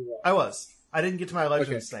 we're gonna move on. I didn't get to my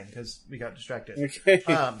Legends thing because we got distracted. Okay.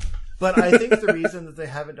 But I think the reason that they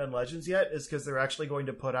haven't done Legends yet is because they're actually going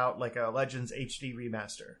to put out like a Legends HD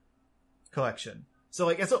remaster collection. So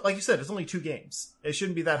like you said, it's only 2 games. It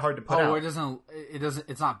shouldn't be that hard to put out.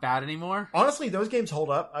 It's not bad anymore? Honestly, those games hold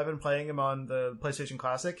up. I've been playing them on the PlayStation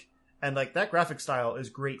Classic, and like that graphic style is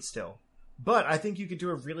great still. But I think you could do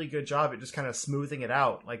a really good job at just kind of smoothing it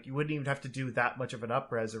out. Like, you wouldn't even have to do that much of an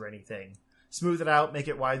up-res or anything. Smooth it out, make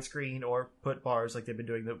it widescreen, or put bars like they've been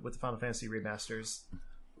doing with the Final Fantasy remasters.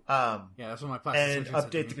 Yeah, that's what my PlayStation And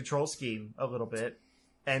update the control scheme a little bit,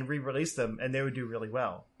 and re-release them, and they would do really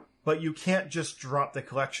well. But you can't just drop the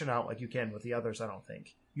collection out like you can with the others, I don't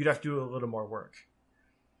think. You'd have to do a little more work.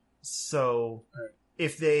 So,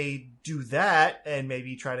 if they do that, and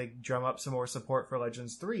maybe try to drum up some more support for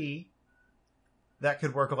Legends 3, that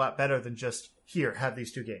could work a lot better than just, here, have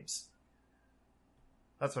these 2 games.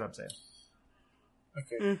 That's what I'm saying.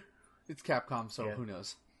 Okay. It's Capcom, so who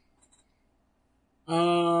knows?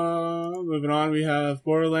 Moving on, we have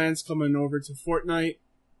Borderlands coming over to Fortnite.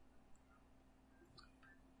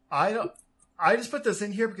 I just put this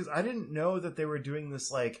in here because I didn't know that they were doing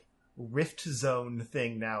this, like, Rift Zone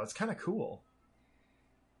thing now. It's kind of cool.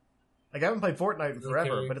 Like, I haven't played Fortnite in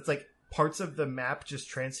forever, but it's like parts of the map just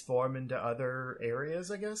transform into other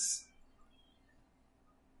areas, I guess.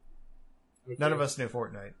 Okay. None of us knew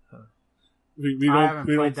Fortnite. Huh. We I don't haven't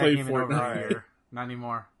we don't played that play game in over a Fortnite. year. Not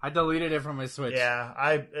anymore. I deleted it from my Switch. Yeah,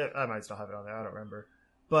 I might still have it on there. I don't remember.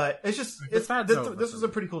 But it's just The fad's over this for was a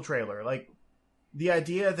me. pretty cool trailer. Like the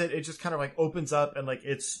idea that it just kind of like opens up and like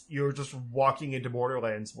you're just walking into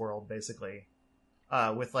Borderlands world basically,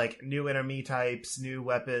 with like new enemy types, new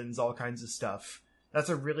weapons, all kinds of stuff. That's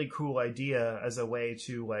a really cool idea as a way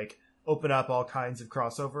to like open up all kinds of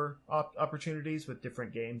crossover opportunities with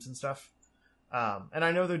different games and stuff. And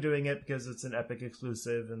I know they're doing it because it's an Epic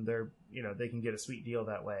exclusive, and they can get a sweet deal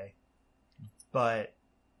that way. But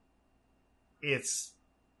it's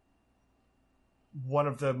one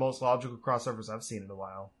of the most logical crossovers I've seen in a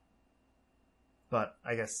while. But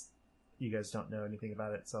I guess you guys don't know anything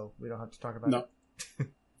about it, so we don't have to talk about it.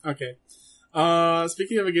 No. Okay.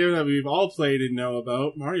 Speaking of a game that we've all played and know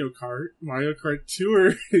about, Mario Kart. Mario Kart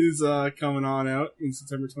Tour is coming out in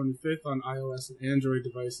September 25th on iOS and Android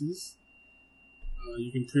devices.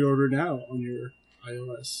 You can pre-order now on your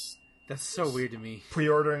iOS. That's so weird to me.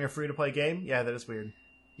 Pre-ordering a free-to-play game? Yeah, that is weird.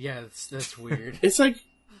 Yeah, that's weird. It's like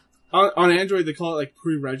on Android they call it like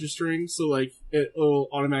pre-registering, so like it'll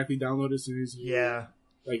automatically download as soon as you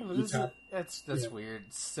like Oh, you tap. That's Yeah. weird.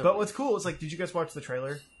 It's so But weird. what's cool is like, did you guys watch the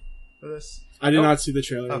trailer for this? I did not see the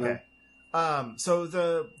trailer. Okay. So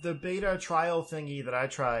the beta trial thingy that I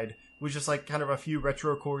tried was just like kind of a few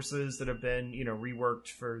retro courses that have been, reworked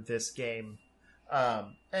for this game.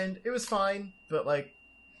 And it was fine, but like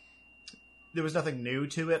there was nothing new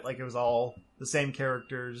to it. Like it was all the same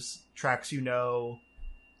characters, tracks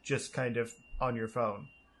just kind of on your phone.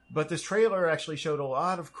 But this trailer actually showed a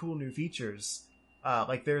lot of cool new features.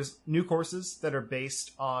 Like there's new courses that are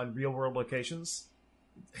based on real world locations,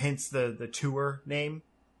 hence the tour name.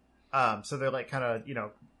 So they're like kind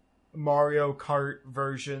of, Mario Kart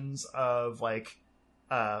versions of like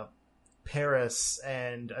Paris,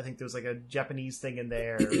 and I think there was like a Japanese thing in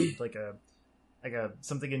there, like a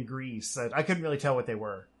something in Greece. I couldn't really tell what they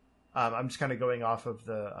were. I'm just kind of going off of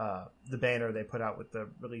the banner they put out with the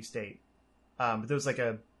release date. But there was like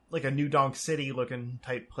a New Donk City looking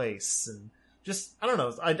type place, and just I don't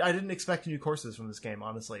know. I didn't expect new courses from this game,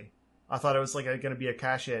 honestly. I thought it was like going to be a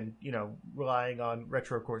cash in, relying on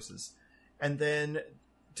retro courses. And then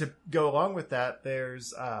to go along with that,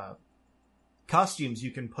 there's costumes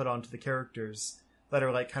you can put onto the characters that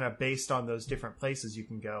are like kind of based on those different places you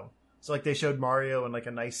can go. So like they showed Mario in like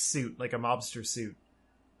a nice suit, like a mobster suit.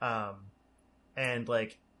 And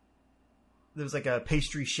like there was like a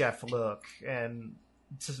pastry chef look and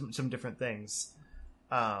some different things.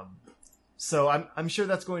 So I'm sure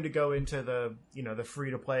that's going to go into the the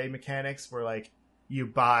free to play mechanics where like you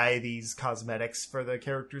buy these cosmetics for the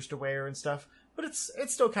characters to wear and stuff. But it's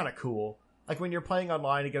still kind of cool. Like when you're playing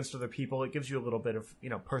online against other people, it gives you a little bit of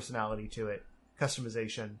personality to it,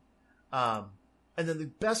 customization. And then the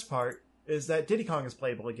best part is that Diddy Kong is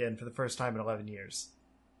playable again for the first time in 11 years.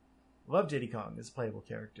 Love Diddy Kong as a playable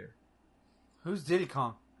character. Who's Diddy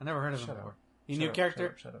Kong? I never heard of him Shut up. before. He new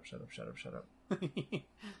character? Shut up.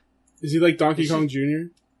 Is he like Donkey Kong Jr.?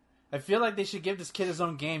 I feel like they should give this kid his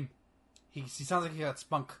own game. He sounds like he got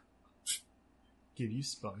spunk. Give you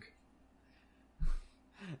spunk.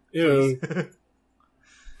 Ew.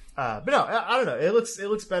 But no, I don't know. It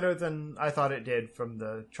looks better than I thought it did from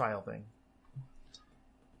the trial thing.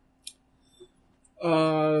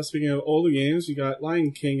 Speaking of older games, we got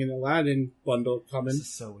Lion King and Aladdin bundle coming. This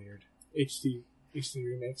is so weird. HD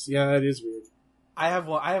remix. Yeah, it is weird. I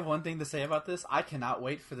have one thing to say about this. I cannot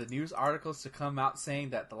wait for the news articles to come out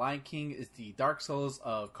saying that The Lion King is the Dark Souls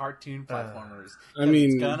of cartoon platformers. I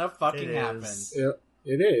mean, it's gonna fucking it happen. is.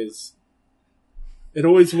 It is. It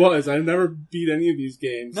always was. I've never beat any of these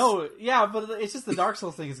games. No, yeah, but it's just the Dark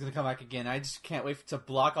Souls thing is gonna come back again. I just can't wait to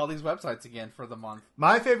block all these websites again for the month.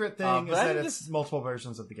 My favorite thing but is I that think it's multiple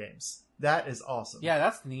versions of the games. That is awesome. Yeah,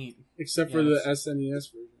 that's neat. Except for the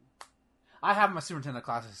SNES version. I have my Super Nintendo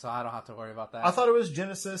Classic, so I don't have to worry about that. I thought it was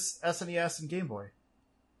Genesis, SNES, and Game Boy.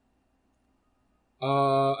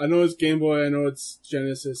 I know it's Game Boy. I know it's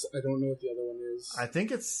Genesis. I don't know what the other one is. I think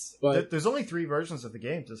it's... But- there's only 3 versions of the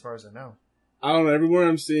games, as far as I know. I don't know. Everywhere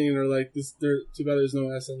I'm seeing, they're like this. Too bad there's no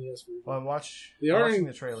SNES version. Well, They are watching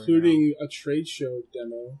the trailer including a trade show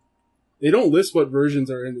demo. They don't list what versions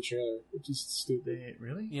are in the trailer, which is stupid.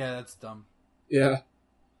 Really? Yeah, that's dumb. Yeah,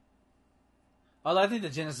 Although I think the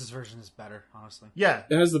Genesis version is better, honestly. Yeah,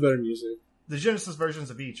 it has the better music. the Genesis versions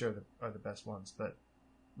of each are the best ones, but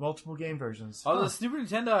multiple game versions. Although the Super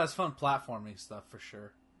Nintendo has fun platforming stuff for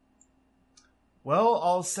sure. Well,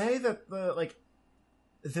 I'll say that the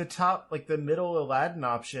middle Aladdin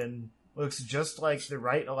option looks just like the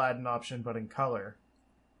right Aladdin option, but in color.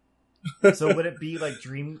 So would it be like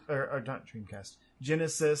or not Dreamcast,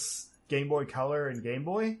 Genesis, Game Boy Color, and Game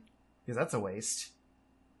Boy? Because that's a waste.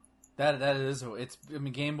 That is. It's. I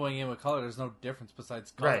mean, Game Boy and Game Boy Color. There's no difference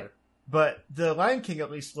besides color. Right. But the Lion King at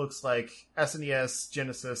least looks like SNES,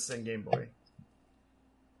 Genesis, and Game Boy.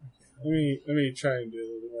 Let me try and do a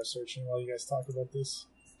little bit more searching while you guys talk about this.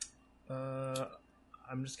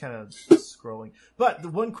 I'm just kind of scrolling. But the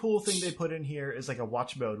one cool thing they put in here is like a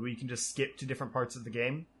watch mode where you can just skip to different parts of the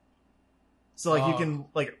game. So like you can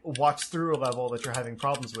like watch through a level that you're having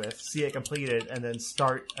problems with, see it completed, and then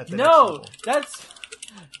start at the next level. That's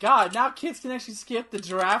God. Now kids can actually skip the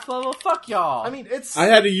giraffe level. Fuck y'all. I mean, it's I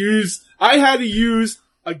had to use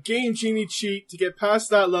a Game Genie cheat to get past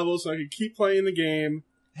that level so I could keep playing the game.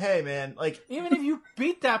 hey man, like even if you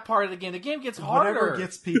beat that part of the game gets harder. whatever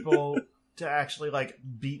gets people to actually like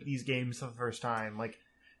beat these games for the first time. Like,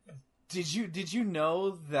 Did you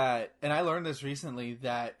know that? And I learned this recently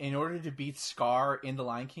that in order to beat Scar in The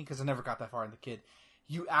Lion King, because I never got that far in the kid,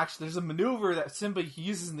 there's a maneuver that Simba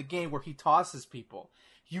uses in the game where he tosses people.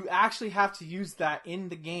 You actually have to use that in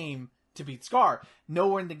the game to beat Scar.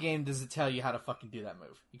 Nowhere in the game does it tell you how to fucking do that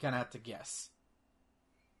move. You kind of have to guess.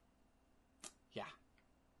 Yeah.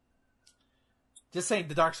 Just saying,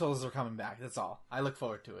 the Dark Souls are coming back. That's all. I look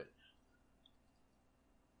forward to it.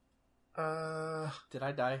 Did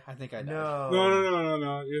I die? I think I died.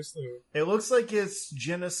 No. You're still. It looks like it's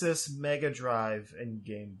Genesis, Mega Drive, and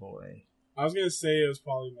Game Boy. I was gonna say it was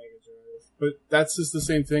probably Mega Drive, but that's just the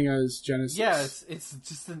same thing as Genesis. Yeah, it's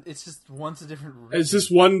just one's a different region. It's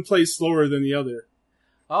just one plays slower than the other.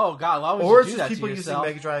 Oh God, why would Or you it's do just that people to using yourself?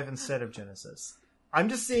 Mega Drive instead of Genesis. I'm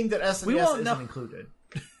just seeing that We SNES won't isn't know. included.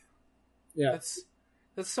 Yeah,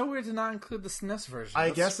 That's so weird to not include the SNES version. I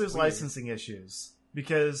That's guess there's weird. licensing issues.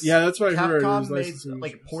 Because yeah, that's what I heard. It Capcom was made, licensing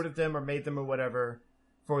like, issues. ported them or made them or whatever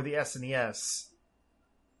for the SNES.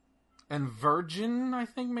 And Virgin, I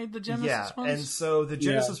think, made the Genesis Yeah, ones. and so the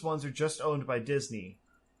Genesis ones are just owned by Disney,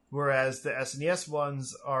 whereas the SNES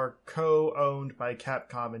ones are co-owned by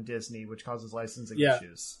Capcom and Disney, which causes licensing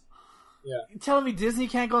issues. Yeah. You're telling me Disney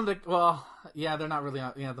can't go into... Well, yeah, they're not really...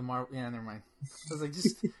 Yeah, never mind. I was like,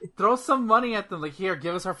 just throw some money at them. Like, here,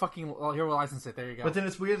 give us our fucking... Well, here, we'll license it. There you go. But then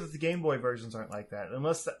it's weird that the Game Boy versions aren't like that.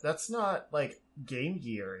 Unless that's not, like, Game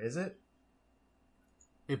Gear, is it?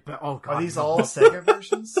 Oh, God. Are these no. all Sega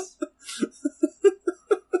versions?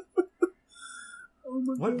 Oh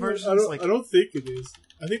my What God. versions, I don't think it is.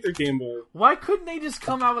 I think they're Game Boy. Why couldn't they just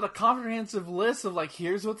come out with a comprehensive list of, like,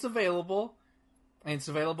 here's what's available, and it's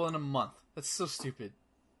available in a month? That's so stupid.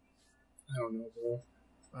 I don't know,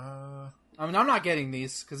 bro. I mean, I'm not getting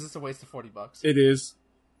these, because it's a waste of $40. It is.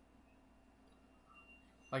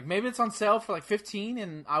 Like, maybe it's on sale for, like, 15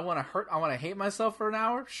 and I want to hate myself for an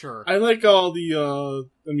hour? Sure. I like all the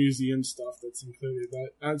museum stuff that's included.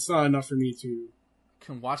 That's not enough for me to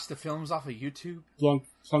Can watch the films off of YouTube.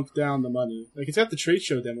 plunk down the money. Like, it's got the trade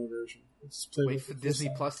show demo version. Let's play Wait with for it Disney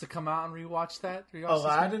this time. Plus to come out and rewatch that.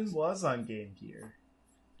 Aladdin was on Game Gear.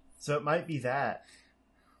 So it might be that.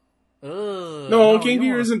 Ugh, No, you Game don't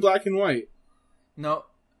Gear want- isn't black and white. No,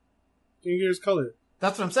 Game Gear is color.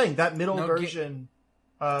 That's what I'm saying. That middle No, version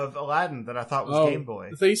of Aladdin that I thought was Game Boy.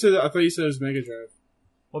 I thought you said it was Mega Drive.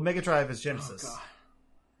 Well, Mega Drive is oh, Genesis. God.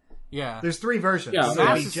 Yeah. There's 3 versions. Yeah, so it'd be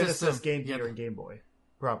Master Genesis, System. Game Gear, Yeah. and Game Boy.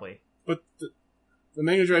 Probably. But the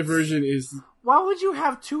Mega Drive version is... Why would you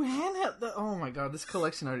have two handheld? Oh my God, this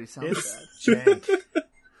collection already sounds It's bad.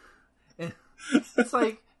 jank. It's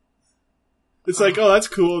like, It's like, oh, that's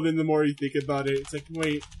cool. And then the more you think about it, it's like,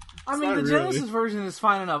 wait. I mean, not the really. Genesis version is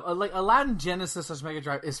fine enough. Like, Aladdin Genesis or Mega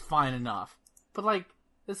Drive is fine enough. But, like,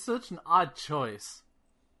 it's such an odd choice.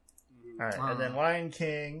 Alright, and then Lion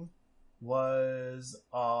King was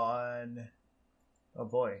on... Oh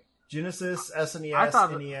boy. Genesis, I SNES,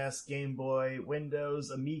 thought- NES, Game Boy, Windows,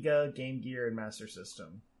 Amiga, Game Gear, and Master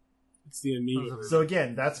System. It's the Amiga. So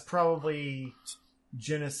again, that's probably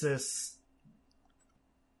Genesis...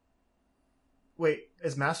 Wait,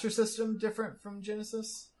 is Master System different from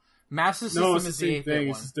Genesis? Master System No, it's the is the same 8-bit thing.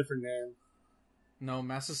 one. It's just a different name. No,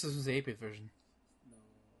 Master System is the 8-bit version.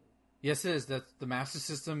 Yes, it is. The Master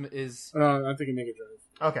System is... I'm thinking Mega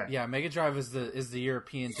Drive. Okay. Yeah, Mega Drive is the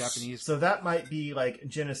European, Japanese... So that might be like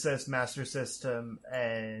Genesis, Master System,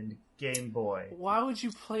 and Game Boy. Why would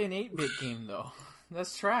you play an 8-bit game, though?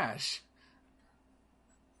 That's trash.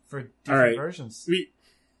 For different Alright. versions.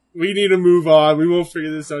 We need to move on. We won't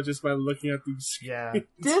figure this out just by looking at these. Yeah.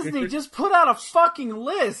 Disney, just put out a fucking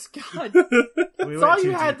list! God, We that's went all too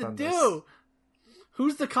you had deep to on do! this.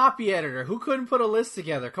 Who's the copy editor? Who couldn't put a list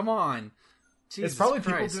together? Come on. Jesus It's probably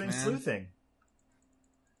Christ, people doing man. sleuthing.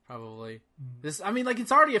 probably. This, I mean, like,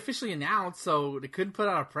 it's already officially announced, so they couldn't put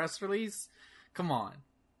out a press release. Come on.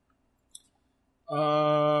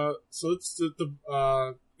 So let's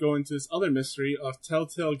go into this other mystery of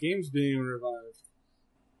Telltale Games being revived.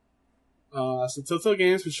 So Telltale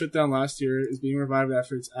Games was shut down last year, is being revived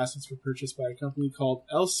after its assets were purchased by a company called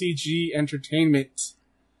LCG Entertainment.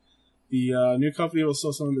 The new company will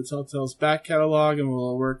sell some of the Telltale's back catalog and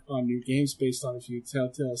will work on new games based on a few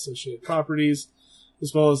Telltale associated properties,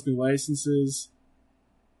 as well as new licenses.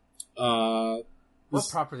 What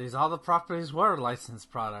properties? All the properties were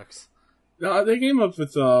licensed products. No, they came up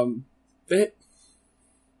with I'm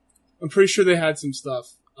pretty sure they had some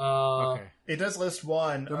stuff. Okay. It does list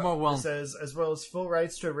one. They're more well. It says, as well as full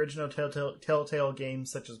rights to original Telltale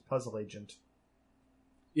games such as Puzzle Agent.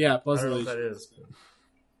 Yeah, I don't Puzzle know Agent. what that is.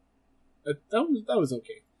 That was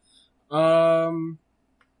okay. An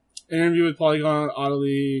interview with Polygon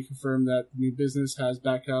Audley confirmed that the new business has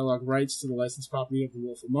back catalog rights to the licensed property of The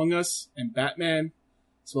Wolf Among Us and Batman,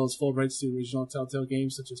 as well as full rights to original Telltale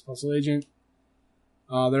games such as Puzzle Agent.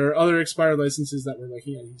 There are other expired licenses that we're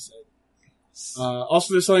looking at, he said.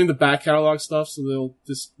 Also, they're selling the back catalog stuff, so they'll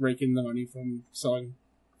just rake in the money from selling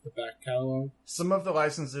the back catalog. Some of the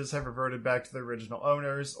licenses have reverted back to the original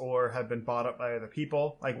owners or have been bought up by other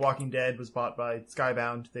people. Like Walking Dead was bought by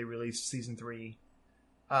Skybound. They released season 3.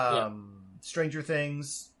 Stranger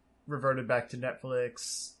Things reverted back to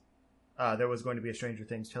Netflix. There was going to be a Stranger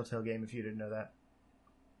Things Telltale game if you didn't know that.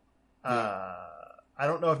 I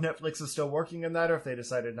don't know if Netflix is still working on that or if they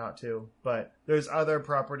decided not to, but there's other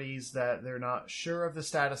properties that they're not sure of the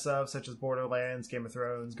status of, such as Borderlands, Game of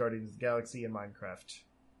Thrones, Guardians of the Galaxy, and Minecraft.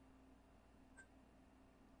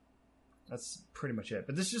 That's pretty much it.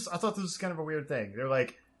 But I thought this was kind of a weird thing. They're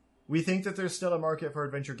like, we think that there's still a market for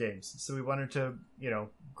adventure games, so we wanted to,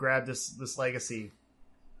 grab this legacy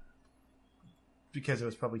because it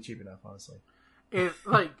was probably cheap enough, honestly.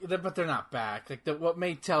 But they're not back. What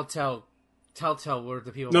made Telltale were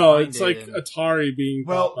the people. No, it's like Atari being.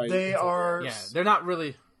 Well, they are. Yeah, they're not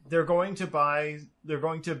really. They're going to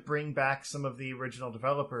bring back some of the original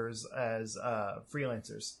developers as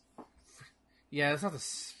freelancers. Yeah, it's not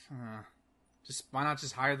this. Why not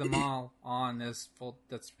just hire them all on as full?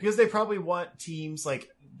 That's because they probably want teams like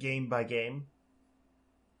game by game.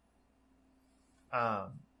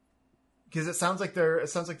 Because it sounds like they're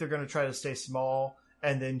going to try to stay small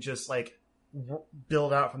and then just like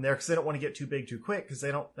build out from there because they don't want to get too big too quick because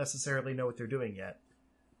they don't necessarily know what they're doing yet.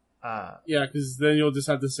 Yeah, because then you'll just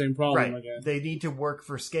have the same problem right. again. They need to work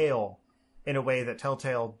for scale in a way that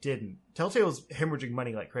Telltale didn't. Telltale's hemorrhaging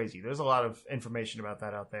money like crazy. There's a lot of information about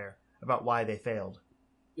that out there, about why they failed.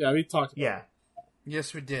 Yeah, we talked about it.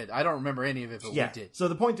 Yes, we did. I don't remember any of it, but we did. So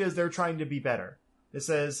the point is they're trying to be better. It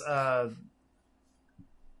says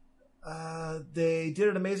they did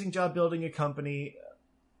an amazing job building a company.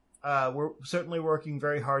 We're certainly working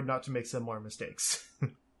very hard not to make similar mistakes.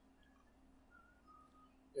 Okay,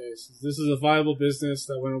 so this is a viable business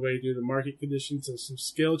that went away due to market conditions and some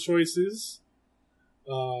scale choices.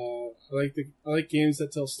 I like games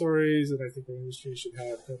that tell stories, and I think the industry should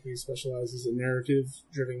have a company specializes in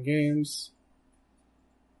narrative-driven games.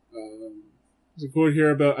 There's a quote here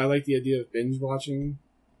about I like the idea of binge watching.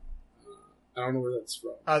 I don't know where that's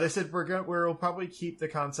from. They said we'll probably keep the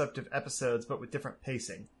concept of episodes, but with different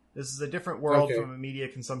pacing. This is a different world from a media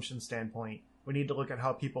consumption standpoint. We need to look at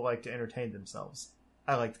how people like to entertain themselves.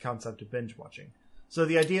 I like the concept of binge watching. So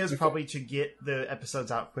the idea is probably to get the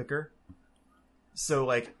episodes out quicker. So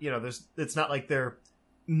it's not like they're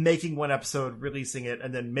making one episode, releasing it,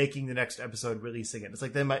 and then making the next episode, releasing it. It's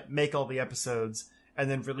like they might make all the episodes and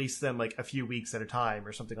then release them like a few weeks at a time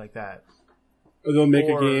or something like that. Or they'll make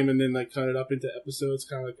a game and then cut it up into episodes,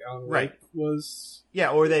 kind of like Alan Wake was. Yeah,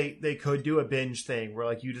 or they could do a binge thing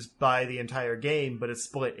where you just buy the entire game, but it's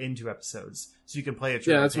split into episodes, so you can play it.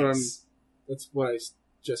 Yeah, that's what I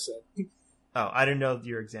just said. Oh, I didn't know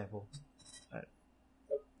your example.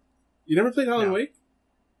 You never played Alan Wake?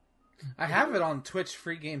 I have it on Twitch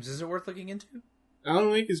free games. Is it worth looking into? Alan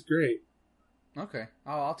Wake is great. Okay,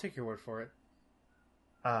 I'll take your word for it.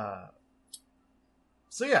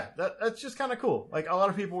 So yeah, that's just kind of cool. A lot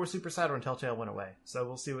of people were super sad when Telltale went away. So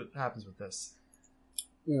we'll see what happens with this.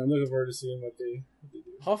 Yeah, I'm looking forward to seeing what they do.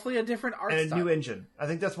 Hopefully a different art and style. A new engine. I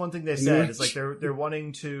think that's one thing they said is they're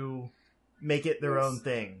wanting to make it their own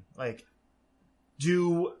thing.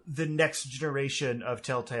 Do the next generation of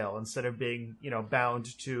Telltale instead of being,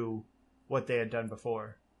 bound to what they had done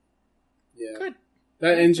before. Yeah. Good.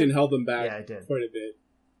 That engine held them back it did. quite a bit.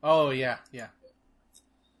 Oh, yeah.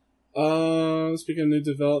 Speaking of new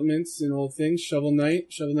developments and old things, Shovel Knight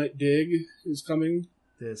Dig is coming.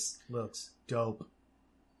 This looks dope.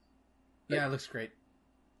 Yeah, it looks great.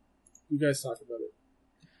 You guys talk about it.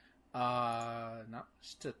 Not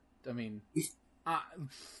much to. I mean,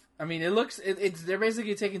 it looks. It's they're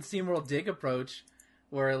basically taking SteamWorld Dig approach,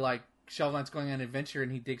 where like Shovel Knight's going on an adventure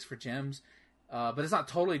and he digs for gems. But it's not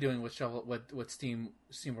totally doing what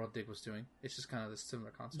SteamWorld Dig was doing. It's just kind of this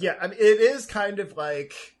similar concept. Yeah, I mean, it is kind of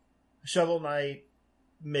like Shovel Knight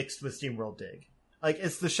mixed with SteamWorld Dig. Like,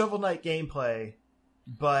 it's the Shovel Knight gameplay,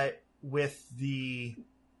 but with the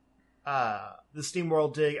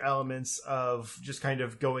SteamWorld Dig elements of just kind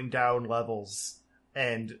of going down levels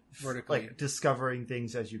and vertically, like discovering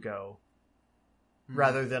things as you go,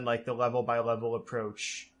 rather than like the level by level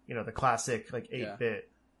approach. You know, the classic like 8-bit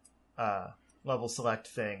level select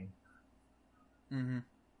thing. Mm-hmm.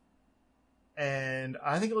 And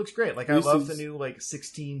I think it looks great. Like, I love the new like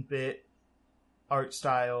 16-bit art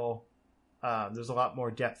style. There's a lot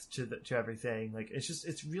more depth to everything. Like,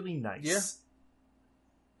 it's really nice. Yeah.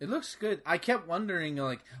 It looks good. I kept wondering,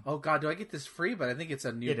 like, oh god, do I get this free? But I think it's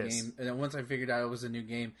a new game. And then once I figured out it was a new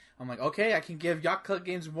game, I'm like, okay, I can give Yacht Club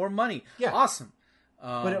Games more money. Yeah. Awesome.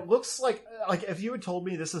 But it looks like if you had told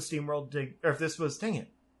me this is SteamWorld Dig, or if this was, dang it,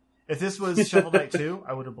 if this was Shovel Knight 2,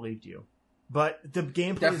 I would have believed you. But the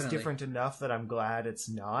gameplay is different enough that I'm glad it's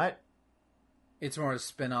not. It's more a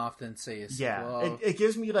spin-off than, say, a sequel. Yeah, it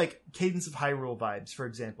gives me, like, Cadence of Hyrule vibes, for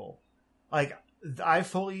example. Like, I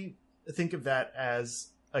fully think of that as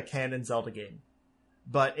a canon Zelda game.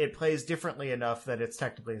 But it plays differently enough that it's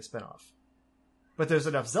technically a spin-off. But there's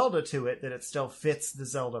enough Zelda to it that it still fits the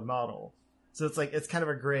Zelda model. So it's like, it's kind of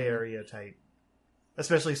a gray area type.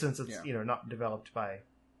 Especially since it's, not developed by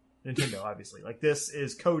Nintendo, obviously. Like, this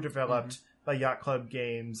is co-developed by Yacht Club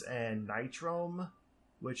Games and Nitrome,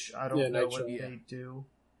 which I don't know what they do.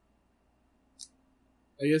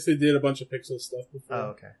 I guess they did a bunch of Pixel stuff before. Oh,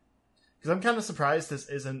 okay. Because I'm kind of surprised this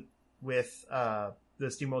isn't with the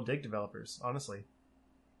SteamWorld Dig developers, honestly.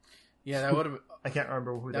 Yeah, that would have... I can't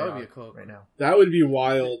remember who they are right now. That would be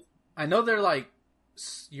wild. I know they're, like,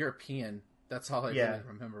 European. That's all I really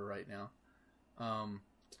remember right now.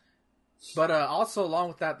 But also, along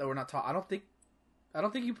with that, we're not talking... I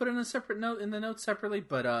don't think you put in a separate note in the notes separately,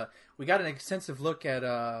 but we got an extensive look at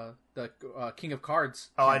the King of Cards.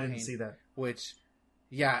 Oh, I didn't see that. Which,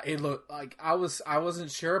 it looked like I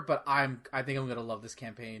wasn't sure, but I think I'm gonna love this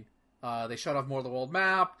campaign. They showed off more of the world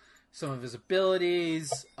map, some of his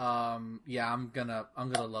abilities. I'm gonna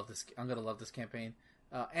love this. I'm gonna love this campaign,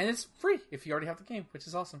 and it's free if you already have the game, which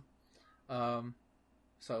is awesome.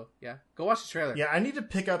 So, go watch the trailer. Yeah, I need to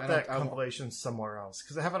pick up that compilation somewhere else,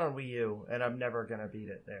 because I have it on Wii U, and I'm never going to beat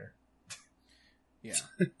it there. Yeah.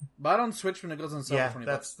 Buy it on Switch when it goes on sale for $20.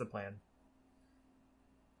 That's the plan.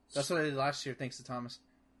 That's what I did last year, thanks to Thomas.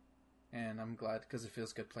 And I'm glad, because it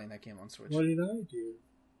feels good playing that game on Switch. What did I do?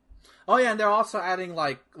 Oh, yeah, and they're also adding,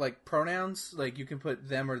 like pronouns. Like, you can put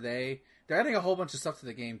them or they. They're adding a whole bunch of stuff to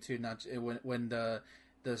the game, too, not when the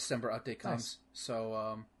December update comes. Nice.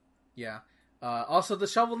 So, yeah. Also, the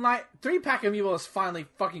Shovel Knight 3-pack amiibo is finally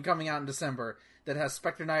fucking coming out in December. That has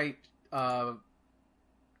Spectre Knight,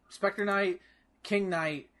 King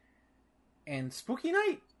Knight, and Spooky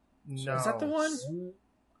Knight. No, is that the one?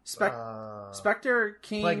 Spectre,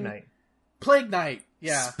 King, Plague Knight.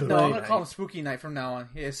 Yeah, Spooky I'm gonna call him Spooky Knight from now on.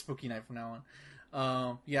 He is Spooky Knight from now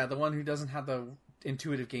on. The one who doesn't have the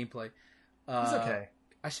intuitive gameplay. It's okay.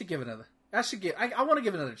 I should give another. I want to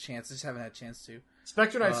give another chance. I just haven't had a chance to.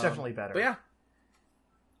 Spectre Knight's definitely better. But yeah.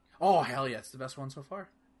 Oh, hell yeah. It's the best one so far.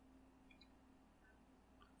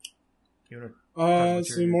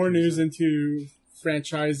 Some more news into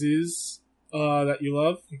franchises that you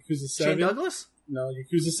love. Yakuza 7. Shane Douglas? No,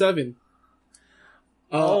 Yakuza 7.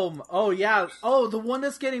 Yeah. Oh, the one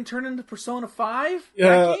that's getting turned into Persona 5?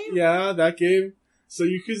 That game. So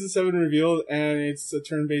Yakuza 7 revealed, and it's a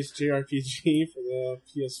turn-based JRPG for the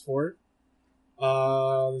PS4.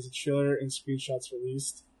 There's a trailer and screenshots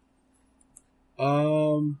released.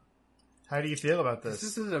 How do you feel about this?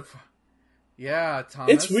 Thomas.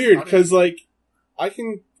 It's weird because, I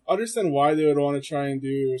can understand why they would want to try and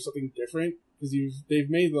do something different because they've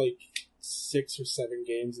made 6 or 7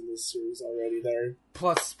 games in this series already. There,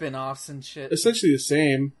 plus spin-offs and shit. Essentially the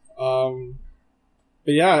same. But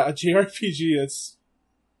yeah, a JRPG that's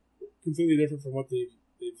completely different from what they've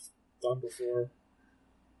done before.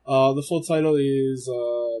 The full title is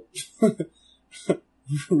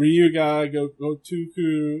Ryuga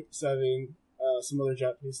Gotoku 7, some other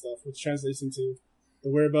Japanese stuff, which translates into The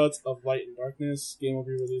Whereabouts of Light and Darkness. Game will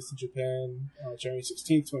be released in Japan January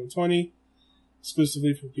 16th, 2020,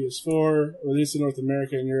 exclusively for PS4. Released in North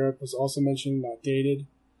America and Europe was also mentioned, not dated.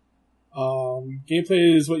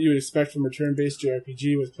 Gameplay is what you would expect from a turn-based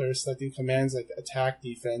JRPG, with players selecting commands like attack,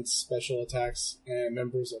 defense, special attacks, and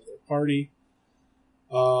members of their party.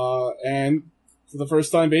 And for the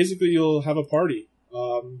first time, basically, you'll have a party.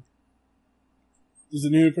 There's a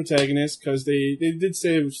new protagonist, because they did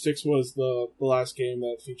say 6 was the last game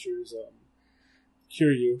that features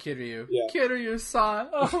Kiryu. Kiryu. Yeah. Kiryu-san.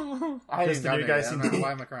 Oh, I Does didn't the new got guy it. seem Yet. to-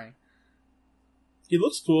 Why am I crying? He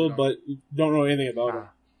looks cool, but you don't know anything about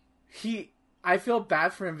him. I feel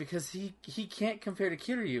bad for him because he can't compare to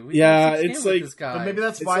Kiryu. We Yeah, can't it's with like- this guy. But maybe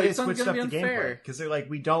that's It's why like- they It's switched gonna up be the gameplay, unfair. because they're like,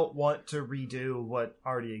 we don't want to redo what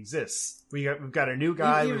already exists. We've got a new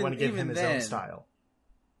guy. We want to give him his own style.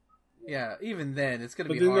 Yeah, even then, it's gonna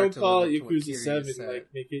But be then hard don't to call live it up to what Yakuza Kiryu 7, said. like,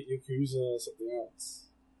 make it Yakuza something else.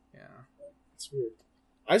 Yeah. It's weird.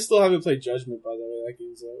 I still haven't played Judgment, by the way. That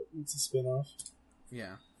game's it's a spin-off.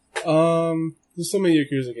 Yeah. There's so many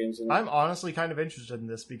Yakuza games in it. I'm honestly kind of interested in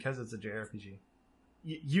this because it's a JRPG.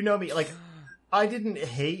 You know me, like, I didn't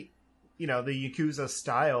hate, the Yakuza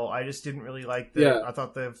style. I just didn't really like the. Yeah. I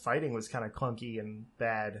thought the fighting was kind of clunky and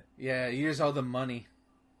bad. Yeah, you just owe the money.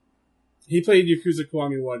 He played Yakuza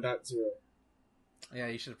Kiwami 1, not 0. Yeah,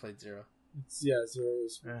 you should have played 0. 0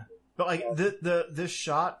 is... Yeah. But like the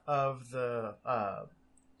shot of the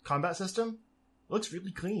combat system looks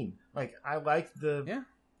really clean. Like, I like the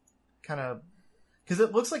kind of, because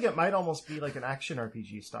it looks like it might almost be like an action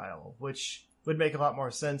RPG style, which would make a lot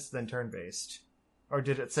more sense than turn-based. Or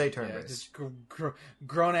did it say Yeah, turn-based? just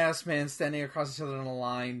grown-ass men standing across each other in a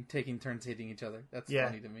line, taking turns hitting each other. That's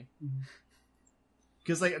funny to me.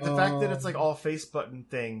 Because like the fact that it's like all face button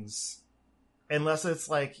things, unless it's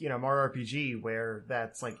like Mario RPG where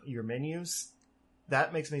that's like your menus,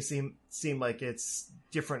 that makes me seem like it's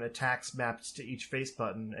different attacks mapped to each face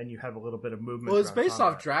button, and you have a little bit of movement. Well, it's around based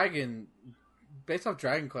combat. off Dragon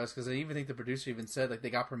Quest, because I even think the producer even said like they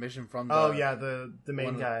got permission from. The main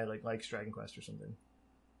one of- guy likes Dragon Quest or something.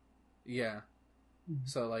 Yeah.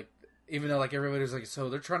 So like, even though like everybody's like, so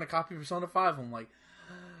they're trying to copy Persona 5, I'm like,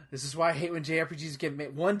 this is why I hate when JRPGs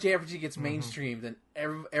get one JRPG gets mainstreamed, and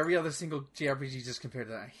every other single JRPG just compared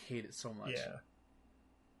to that. I hate it so much. Yeah,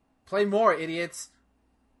 Play more, idiots.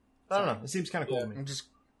 I don't know. It seems kind of cool to me. I'm just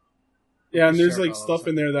Yeah, and there's Sure, like all stuff of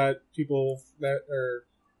in there that people that are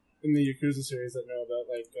in the Yakuza series that know about,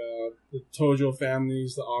 like the Tojo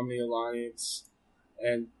families, the Omni Alliance,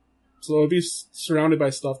 and so it'll be surrounded by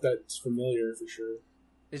stuff that's familiar for sure.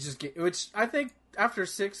 it's just which I think after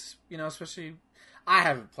 6, especially I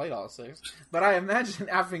haven't played all 6, but I imagine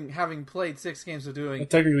having played 6 games of doing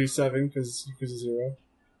Technically 7 because Yakuza 0.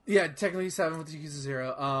 Yeah, technically 7 with Yakuza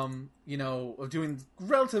 0. Of doing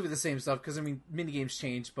relatively the same stuff, because, mini games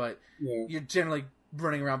change, but Yeah, you're generally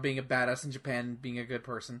running around being a badass in Japan, being a good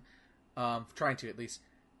person. Trying to, at least.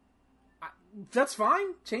 That's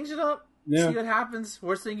fine. Change it up. yeah, See what happens.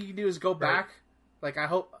 Worst thing you can do is go back. Like, I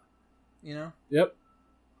hope, yep.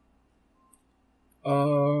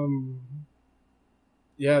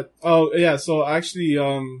 Yeah. Oh, yeah. So actually,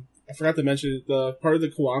 I forgot to mention the part of the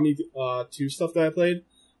Kiwami 2 stuff that I played.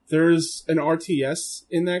 There's an RTS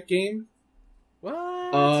in that game.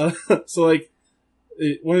 What? So like,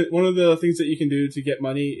 one of the things that you can do to get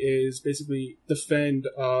money is basically defend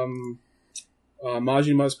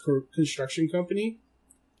Majima's construction company,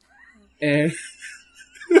 and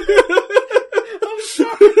I'm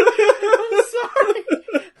sorry.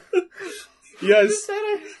 yes,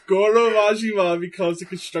 I Goro Majima becomes a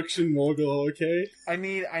construction mogul. Okay.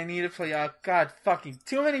 need to play God, fucking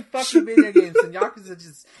too many fucking video games, and Yakuza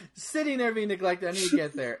just sitting there being neglected. I need to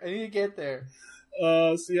get there.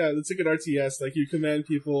 So yeah, it's like an RTS. Like, you command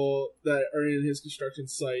people that are in his construction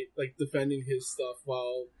site, like defending his stuff,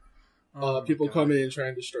 while Oh my people God. come in and try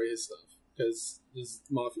and destroy his stuff, because there's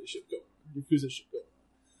mafia shit going on, Yakuza shit going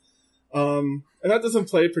on. And that doesn't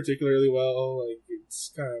play particularly well. Like,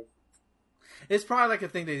 it's kind of It's probably like a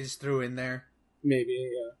thing they just threw in there. maybe,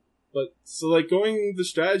 yeah. But so like going the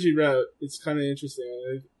strategy route, it's kind of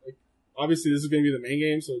interesting. Like, obviously, this is going to be the main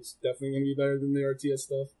game, so it's definitely going to be better than the RTS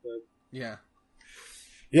stuff. But Yeah.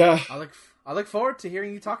 yeah, I look forward to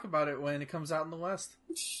hearing you talk about it when it comes out in the West.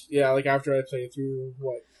 yeah. Like, after I play through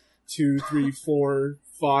 2, 3, 4,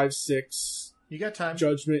 5, 6 You got time.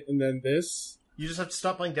 Judgment, and then this. You just have to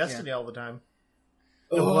stop playing Destiny all the time.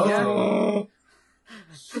 Oh,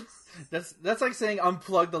 That's like saying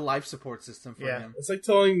unplug the life support system for Yeah. him. it's like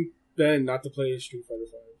telling Ben not to play Street Fighter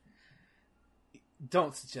 5.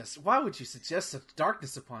 Don't suggest. Why would you suggest such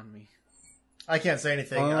darkness upon me? I can't say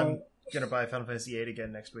anything. I'm gonna buy Final Fantasy VIII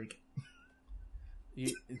again next week.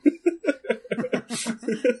 You...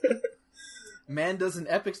 Man does an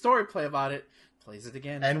epic story play about it, plays it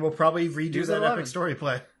again. And we'll probably redo Use that 11. epic story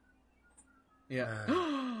play. Yeah.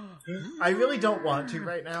 I really don't want to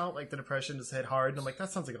right now. Like, the depression has hit hard, and I'm like,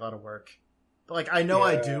 that sounds like a lot of work. But, like, I know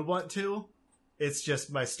I do want to. It's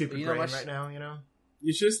just my stupid brain right now, you know?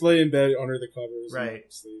 You should just lay in bed under the covers. Right.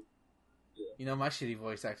 And sleep. Yeah. You know, my shitty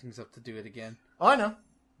voice acting's up to do it again. Oh, I know.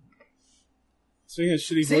 Speaking of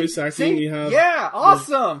shitty voice acting, we have... Yeah,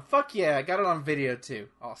 awesome! Fuck yeah, I got it on video, too.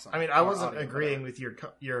 Awesome. I mean, I wasn't agreeing with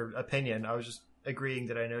your opinion. I was just agreeing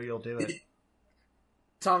that I know you'll do it.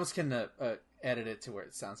 Thomas can edit it to where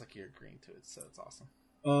it sounds like you're agreeing to it, so it's awesome.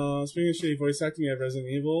 Speaking of shitty voice acting, we have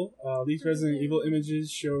Resident Evil. Leaked Resident Evil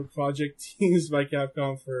images show project teams by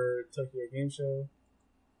Capcom for Tokyo Game Show.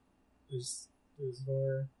 There's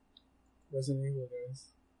more Resident Evil, guys.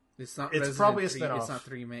 It's Resident probably a spinoff. It's not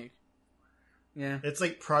the remake. Yeah. It's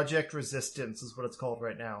like Project Resistance is what it's called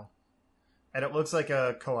right now. And it looks like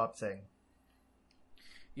a co-op thing.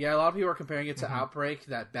 Yeah, a lot of people are comparing it to Outbreak,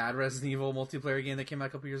 that bad Resident Evil multiplayer game that came out a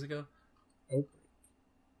couple years ago. Oh.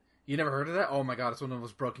 You never heard of that? Oh my god, it's one of the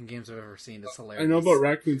most broken games I've ever seen. It's hilarious. I know about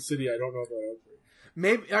Raccoon City, I don't know about Outbreak.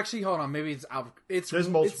 Maybe, actually, hold on, maybe it's There's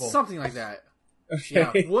multiple. It's something like that.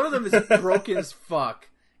 Okay. Yeah, one of them is broken as fuck,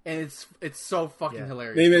 and it's so fucking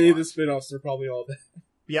hilarious. Name any of the spin-offs, they're probably all there.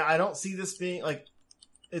 Yeah, I don't see this being, like,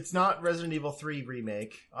 it's not Resident Evil 3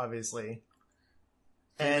 remake, obviously.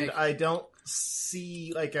 And I don't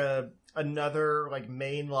see, like, another, like,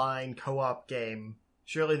 mainline co-op game.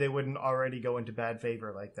 Surely they wouldn't already go into bad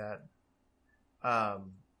favor like that.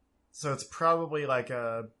 So it's probably like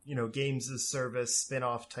a, games as service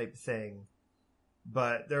spin-off type thing.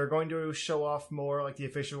 But they're going to show off more, like, the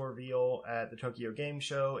official reveal at the Tokyo Game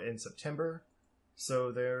Show in September.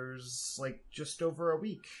 So there's, like, just over a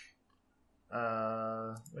week.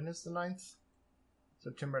 When is the 9th?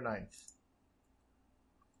 September 9th.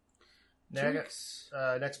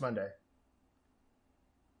 Next Monday.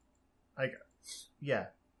 Yeah.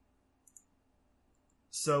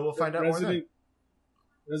 So we'll find out more then.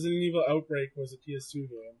 Resident Evil Outbreak was a PS2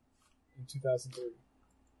 game in 2003.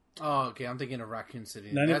 Oh, okay. I'm thinking of Raccoon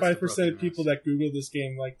City. 95% of people that Googled this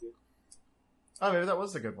game liked it. Oh, maybe that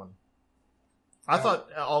was a good one. I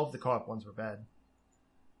thought all of the co-op ones were bad.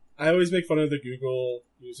 I always make fun of the Google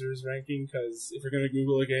users ranking, because if you're going to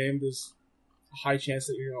Google a game, there's a high chance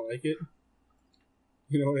that you're going to like it.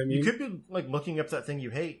 You know what I mean? You could be, like, looking up that thing you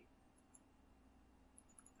hate.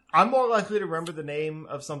 I'm more likely to remember the name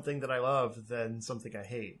of something that I love than something I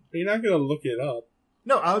hate. But you're not going to look it up.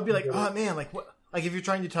 No, I would be like, oh man, like, what? Like, if you're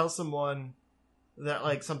trying to tell someone that,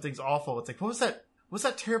 like, something's awful, it's like, what was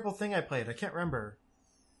that terrible thing I played? I can't remember.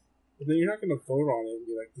 But then you're not going to vote on it and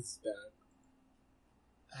be like, this is bad.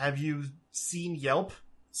 Have you seen Yelp?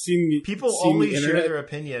 People only share their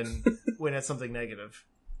opinion when it's something negative.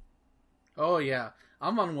 Oh yeah,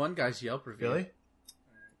 I'm on one guy's Yelp review. Really?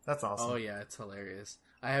 That's awesome. Oh yeah, it's hilarious.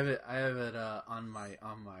 I have it on my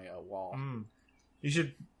wall. You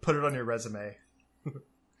should put it on your resume.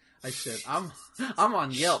 I should. I'm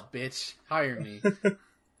on Yelp, bitch. Hire me.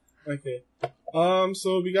 Okay.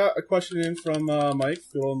 So we got a question in from Mike,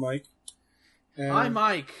 good old Mike. And... Hi,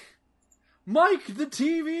 Mike. Mike the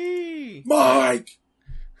TV. Mike.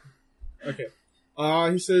 Okay.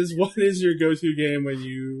 He says, "What is your go-to game when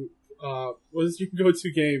you? What is your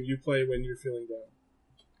go-to game you play when you're feeling down?"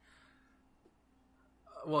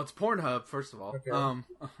 Well, it's Pornhub, first of all. Okay.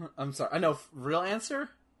 I'm sorry. I know. Real answer?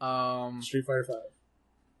 Street Fighter 5.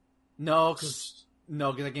 No, because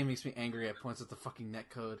that game makes me angry at points with the fucking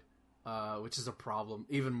netcode, which is a problem.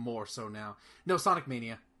 Even more so now. No, Sonic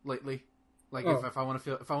Mania lately. Like if I want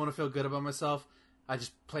to feel good about myself, I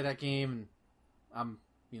just play that game, and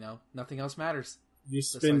nothing else matters. You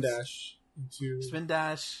spin dash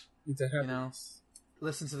into happiness.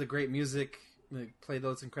 Listen to the great music, play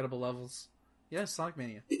those incredible levels. Yeah, Sonic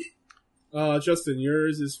Mania. Justin,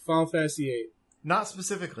 yours is Final Fantasy VIII. Not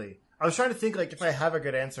specifically. I was trying to think, like, if I have a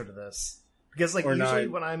good answer to this. Because, like, usually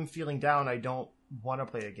when I'm feeling down, I don't want to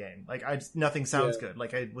play a game. Like, nothing sounds good,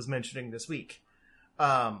 like I was mentioning this week.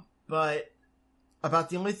 But about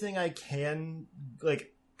the only thing I can,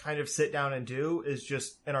 like, kind of sit down and do is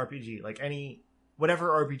just an RPG. Like,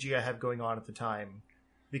 whatever RPG I have going on at the time.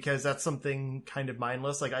 Because that's something kind of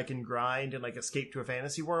mindless. Like, I can grind and, like, escape to a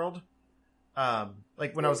fantasy world.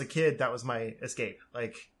 Like, when I was a kid, that was my escape.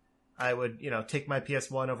 Like, I would, take my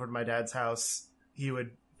PS1 over to my dad's house. He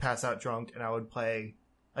would pass out drunk, and I would play,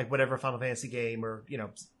 like, whatever Final Fantasy game, or,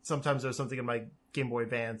 sometimes there was something in my Game Boy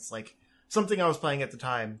Advance, like, something I was playing at the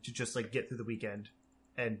time to just, like, get through the weekend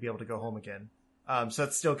and be able to go home again. So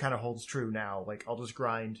that still kind of holds true now. Like, I'll just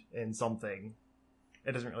grind in something.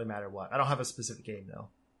 It doesn't really matter what. I don't have a specific game, though.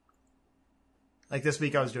 Like, this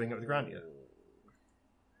week I was doing it with Grandia.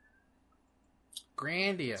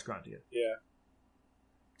 Grandia. It's Grandia. Yeah.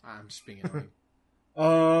 I'm just being annoying.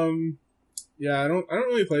 Yeah, I don't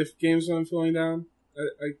really play games when I'm feeling down.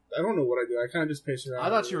 I don't know what I do. I kind of just pace around. I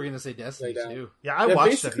thought you were going to say Destiny too. Yeah, I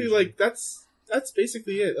watched basically like that's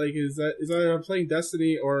basically it. Like is either I'm playing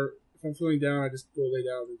Destiny or if I'm feeling down, I just go lay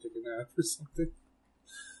down and take a nap or something.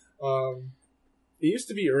 It used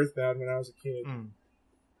to be Earthbound when I was a kid,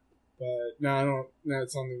 but now I don't. Now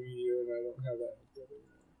it's on the Wii U and I don't have that.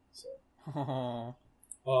 So,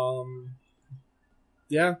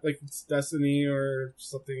 yeah, like it's Destiny or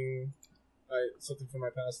something. Something from my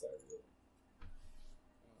past life.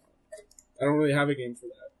 I don't really have a game for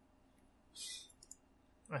that.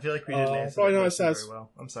 I feel like we didn't answer probably that not question as very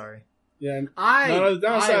well. I'm sorry. Yeah, not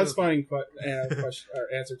a satisfying question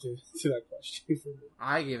or answer to that question for me.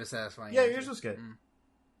 I gave a satisfying. Yeah, answer. yours was good.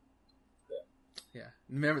 Yeah.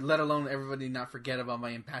 Remember, let alone everybody not forget about my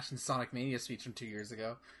impassioned Sonic Mania speech from 2 years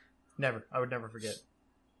ago. Never. I would never forget.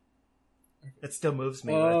 It still moves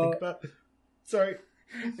me when I think about it. Sorry.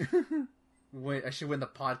 I should win the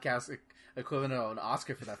podcast equivalent of an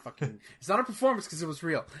Oscar for that fucking... It's not a performance because it was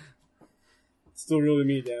real. It's still real to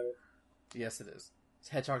me, damn it. Yes, it is.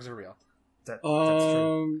 Hedgehogs are real. That's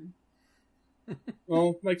true.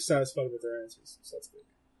 Well, Mike's satisfied with their answers, so that's good.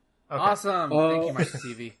 Okay. Awesome. Thank you, Mike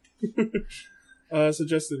TV. So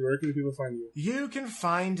Justin, where can people find you? You can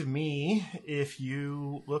find me if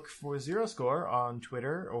you look for Zero Score on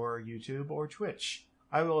Twitter or YouTube or Twitch.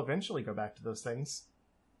 I will eventually go back to those things.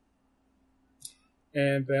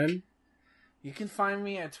 And Ben? You can find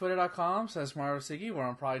me at twitter.com/MarioSiggy, where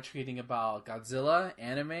I'm probably tweeting about Godzilla,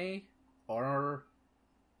 anime, or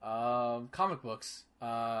comic books.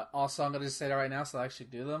 Also, I'm going to just say that right now, so I'll actually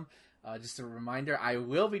do them. Just a reminder, I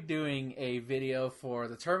will be doing a video for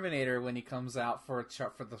the Terminator when he comes out for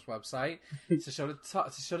this website to show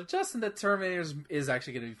to Justin that Terminator is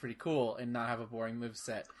actually going to be pretty cool and not have a boring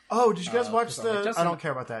moveset. Oh, did you guys watch the... Justin, I don't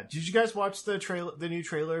care about that. Did you guys watch the new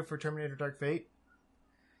trailer for Terminator Dark Fate?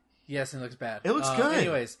 Yes, it looks bad. It looks good.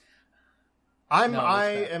 Anyways. I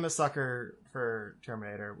am a sucker for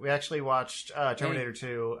Terminator. We actually watched Terminator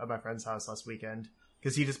 2 at my friend's house last weekend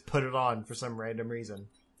because he just put it on for some random reason.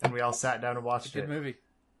 And we all sat down and watched It's a good movie.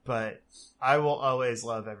 But I will always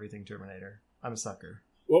love everything Terminator. I'm a sucker.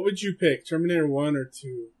 What would you pick, Terminator 1 or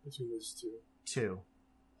 2 between those two?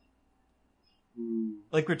 2.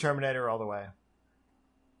 Liquid Terminator all the way.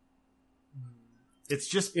 It's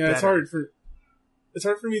just better. It's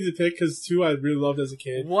hard for me to pick because 2 I really loved as a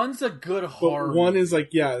kid. One's a good horror. But 1 is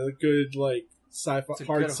like a good like sci-fi,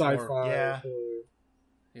 hard sci-fi. Horror.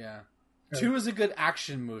 Yeah. 2 is a good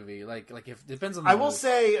action movie. Like if depends on. I will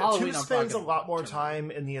say Halloween, 2 spends a lot more time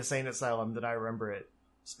in the insane asylum than I remember it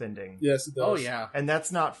spending. Yes, it does. Oh yeah, and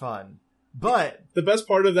that's not fun. But the best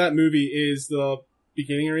part of that movie is the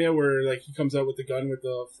beginning area where like he comes out with the gun with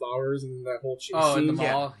the flowers and that whole chase scene. in the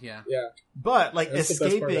mall, yeah. But like that's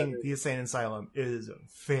escaping the insane asylum is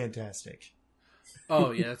fantastic.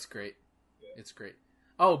 Oh yeah, that's great. It's great.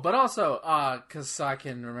 Oh, but also, because I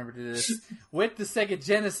can remember to do this, with the Sega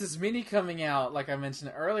Genesis Mini coming out, like I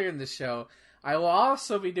mentioned earlier in the show, I will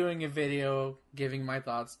also be doing a video giving my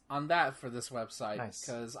thoughts on that for this website. Nice.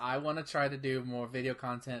 Because I want to try to do more video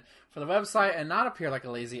content for the website and not appear like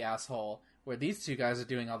a lazy asshole, where these two guys are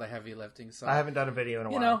doing all the heavy lifting. So I haven't done a video in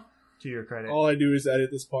a while, to your credit. All I do is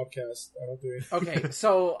edit this podcast. I don't do it. Okay,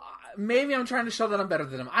 so maybe I'm trying to show that I'm better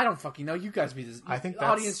than them. I don't fucking know. You guys be the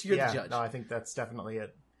audience. You're the judge. No, I think that's definitely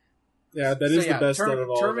it. Yeah, that is the best out of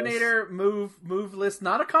all Terminator, of us. move list,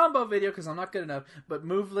 not a combo video because I'm not good enough, but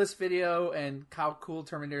move list video and how cool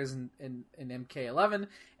Terminator is in MK11.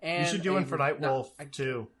 And you should do one for Nightwolf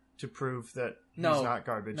too to prove that he's not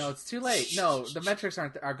garbage. No, it's too late. No, the metrics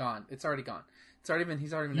are gone. It's already gone. He's already been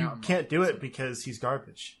you out. You can't do it because he's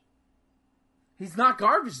garbage. He's not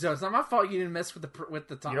garbage though. It's not my fault you didn't mess with the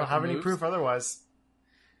top. You don't have any proof otherwise.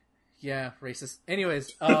 Yeah, racist.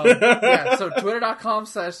 Anyways, so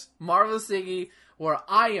twitter.com/MarvelousIggy, where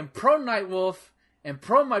I am pro Nightwolf and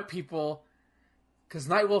pro my people, because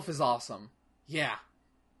Nightwolf is awesome. Yeah.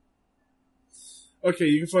 Okay,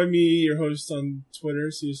 you can find me, your host, on Twitter,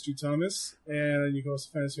 CS2 Thomas, and you can also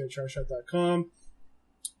find us here at TryShot.com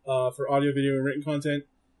for audio, video, and written content.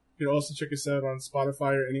 You can also check us out on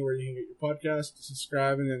Spotify or anywhere you can get your podcast.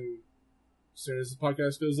 Subscribe, and then as soon as the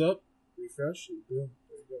podcast goes up, refresh, and boom.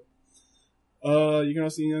 You can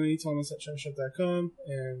also email me, Thomas at TryShot.com,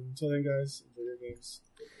 and until then, guys, enjoy your games.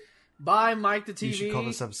 Bye, Mike the TV. You should call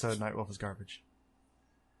this episode Nightwolf is Garbage.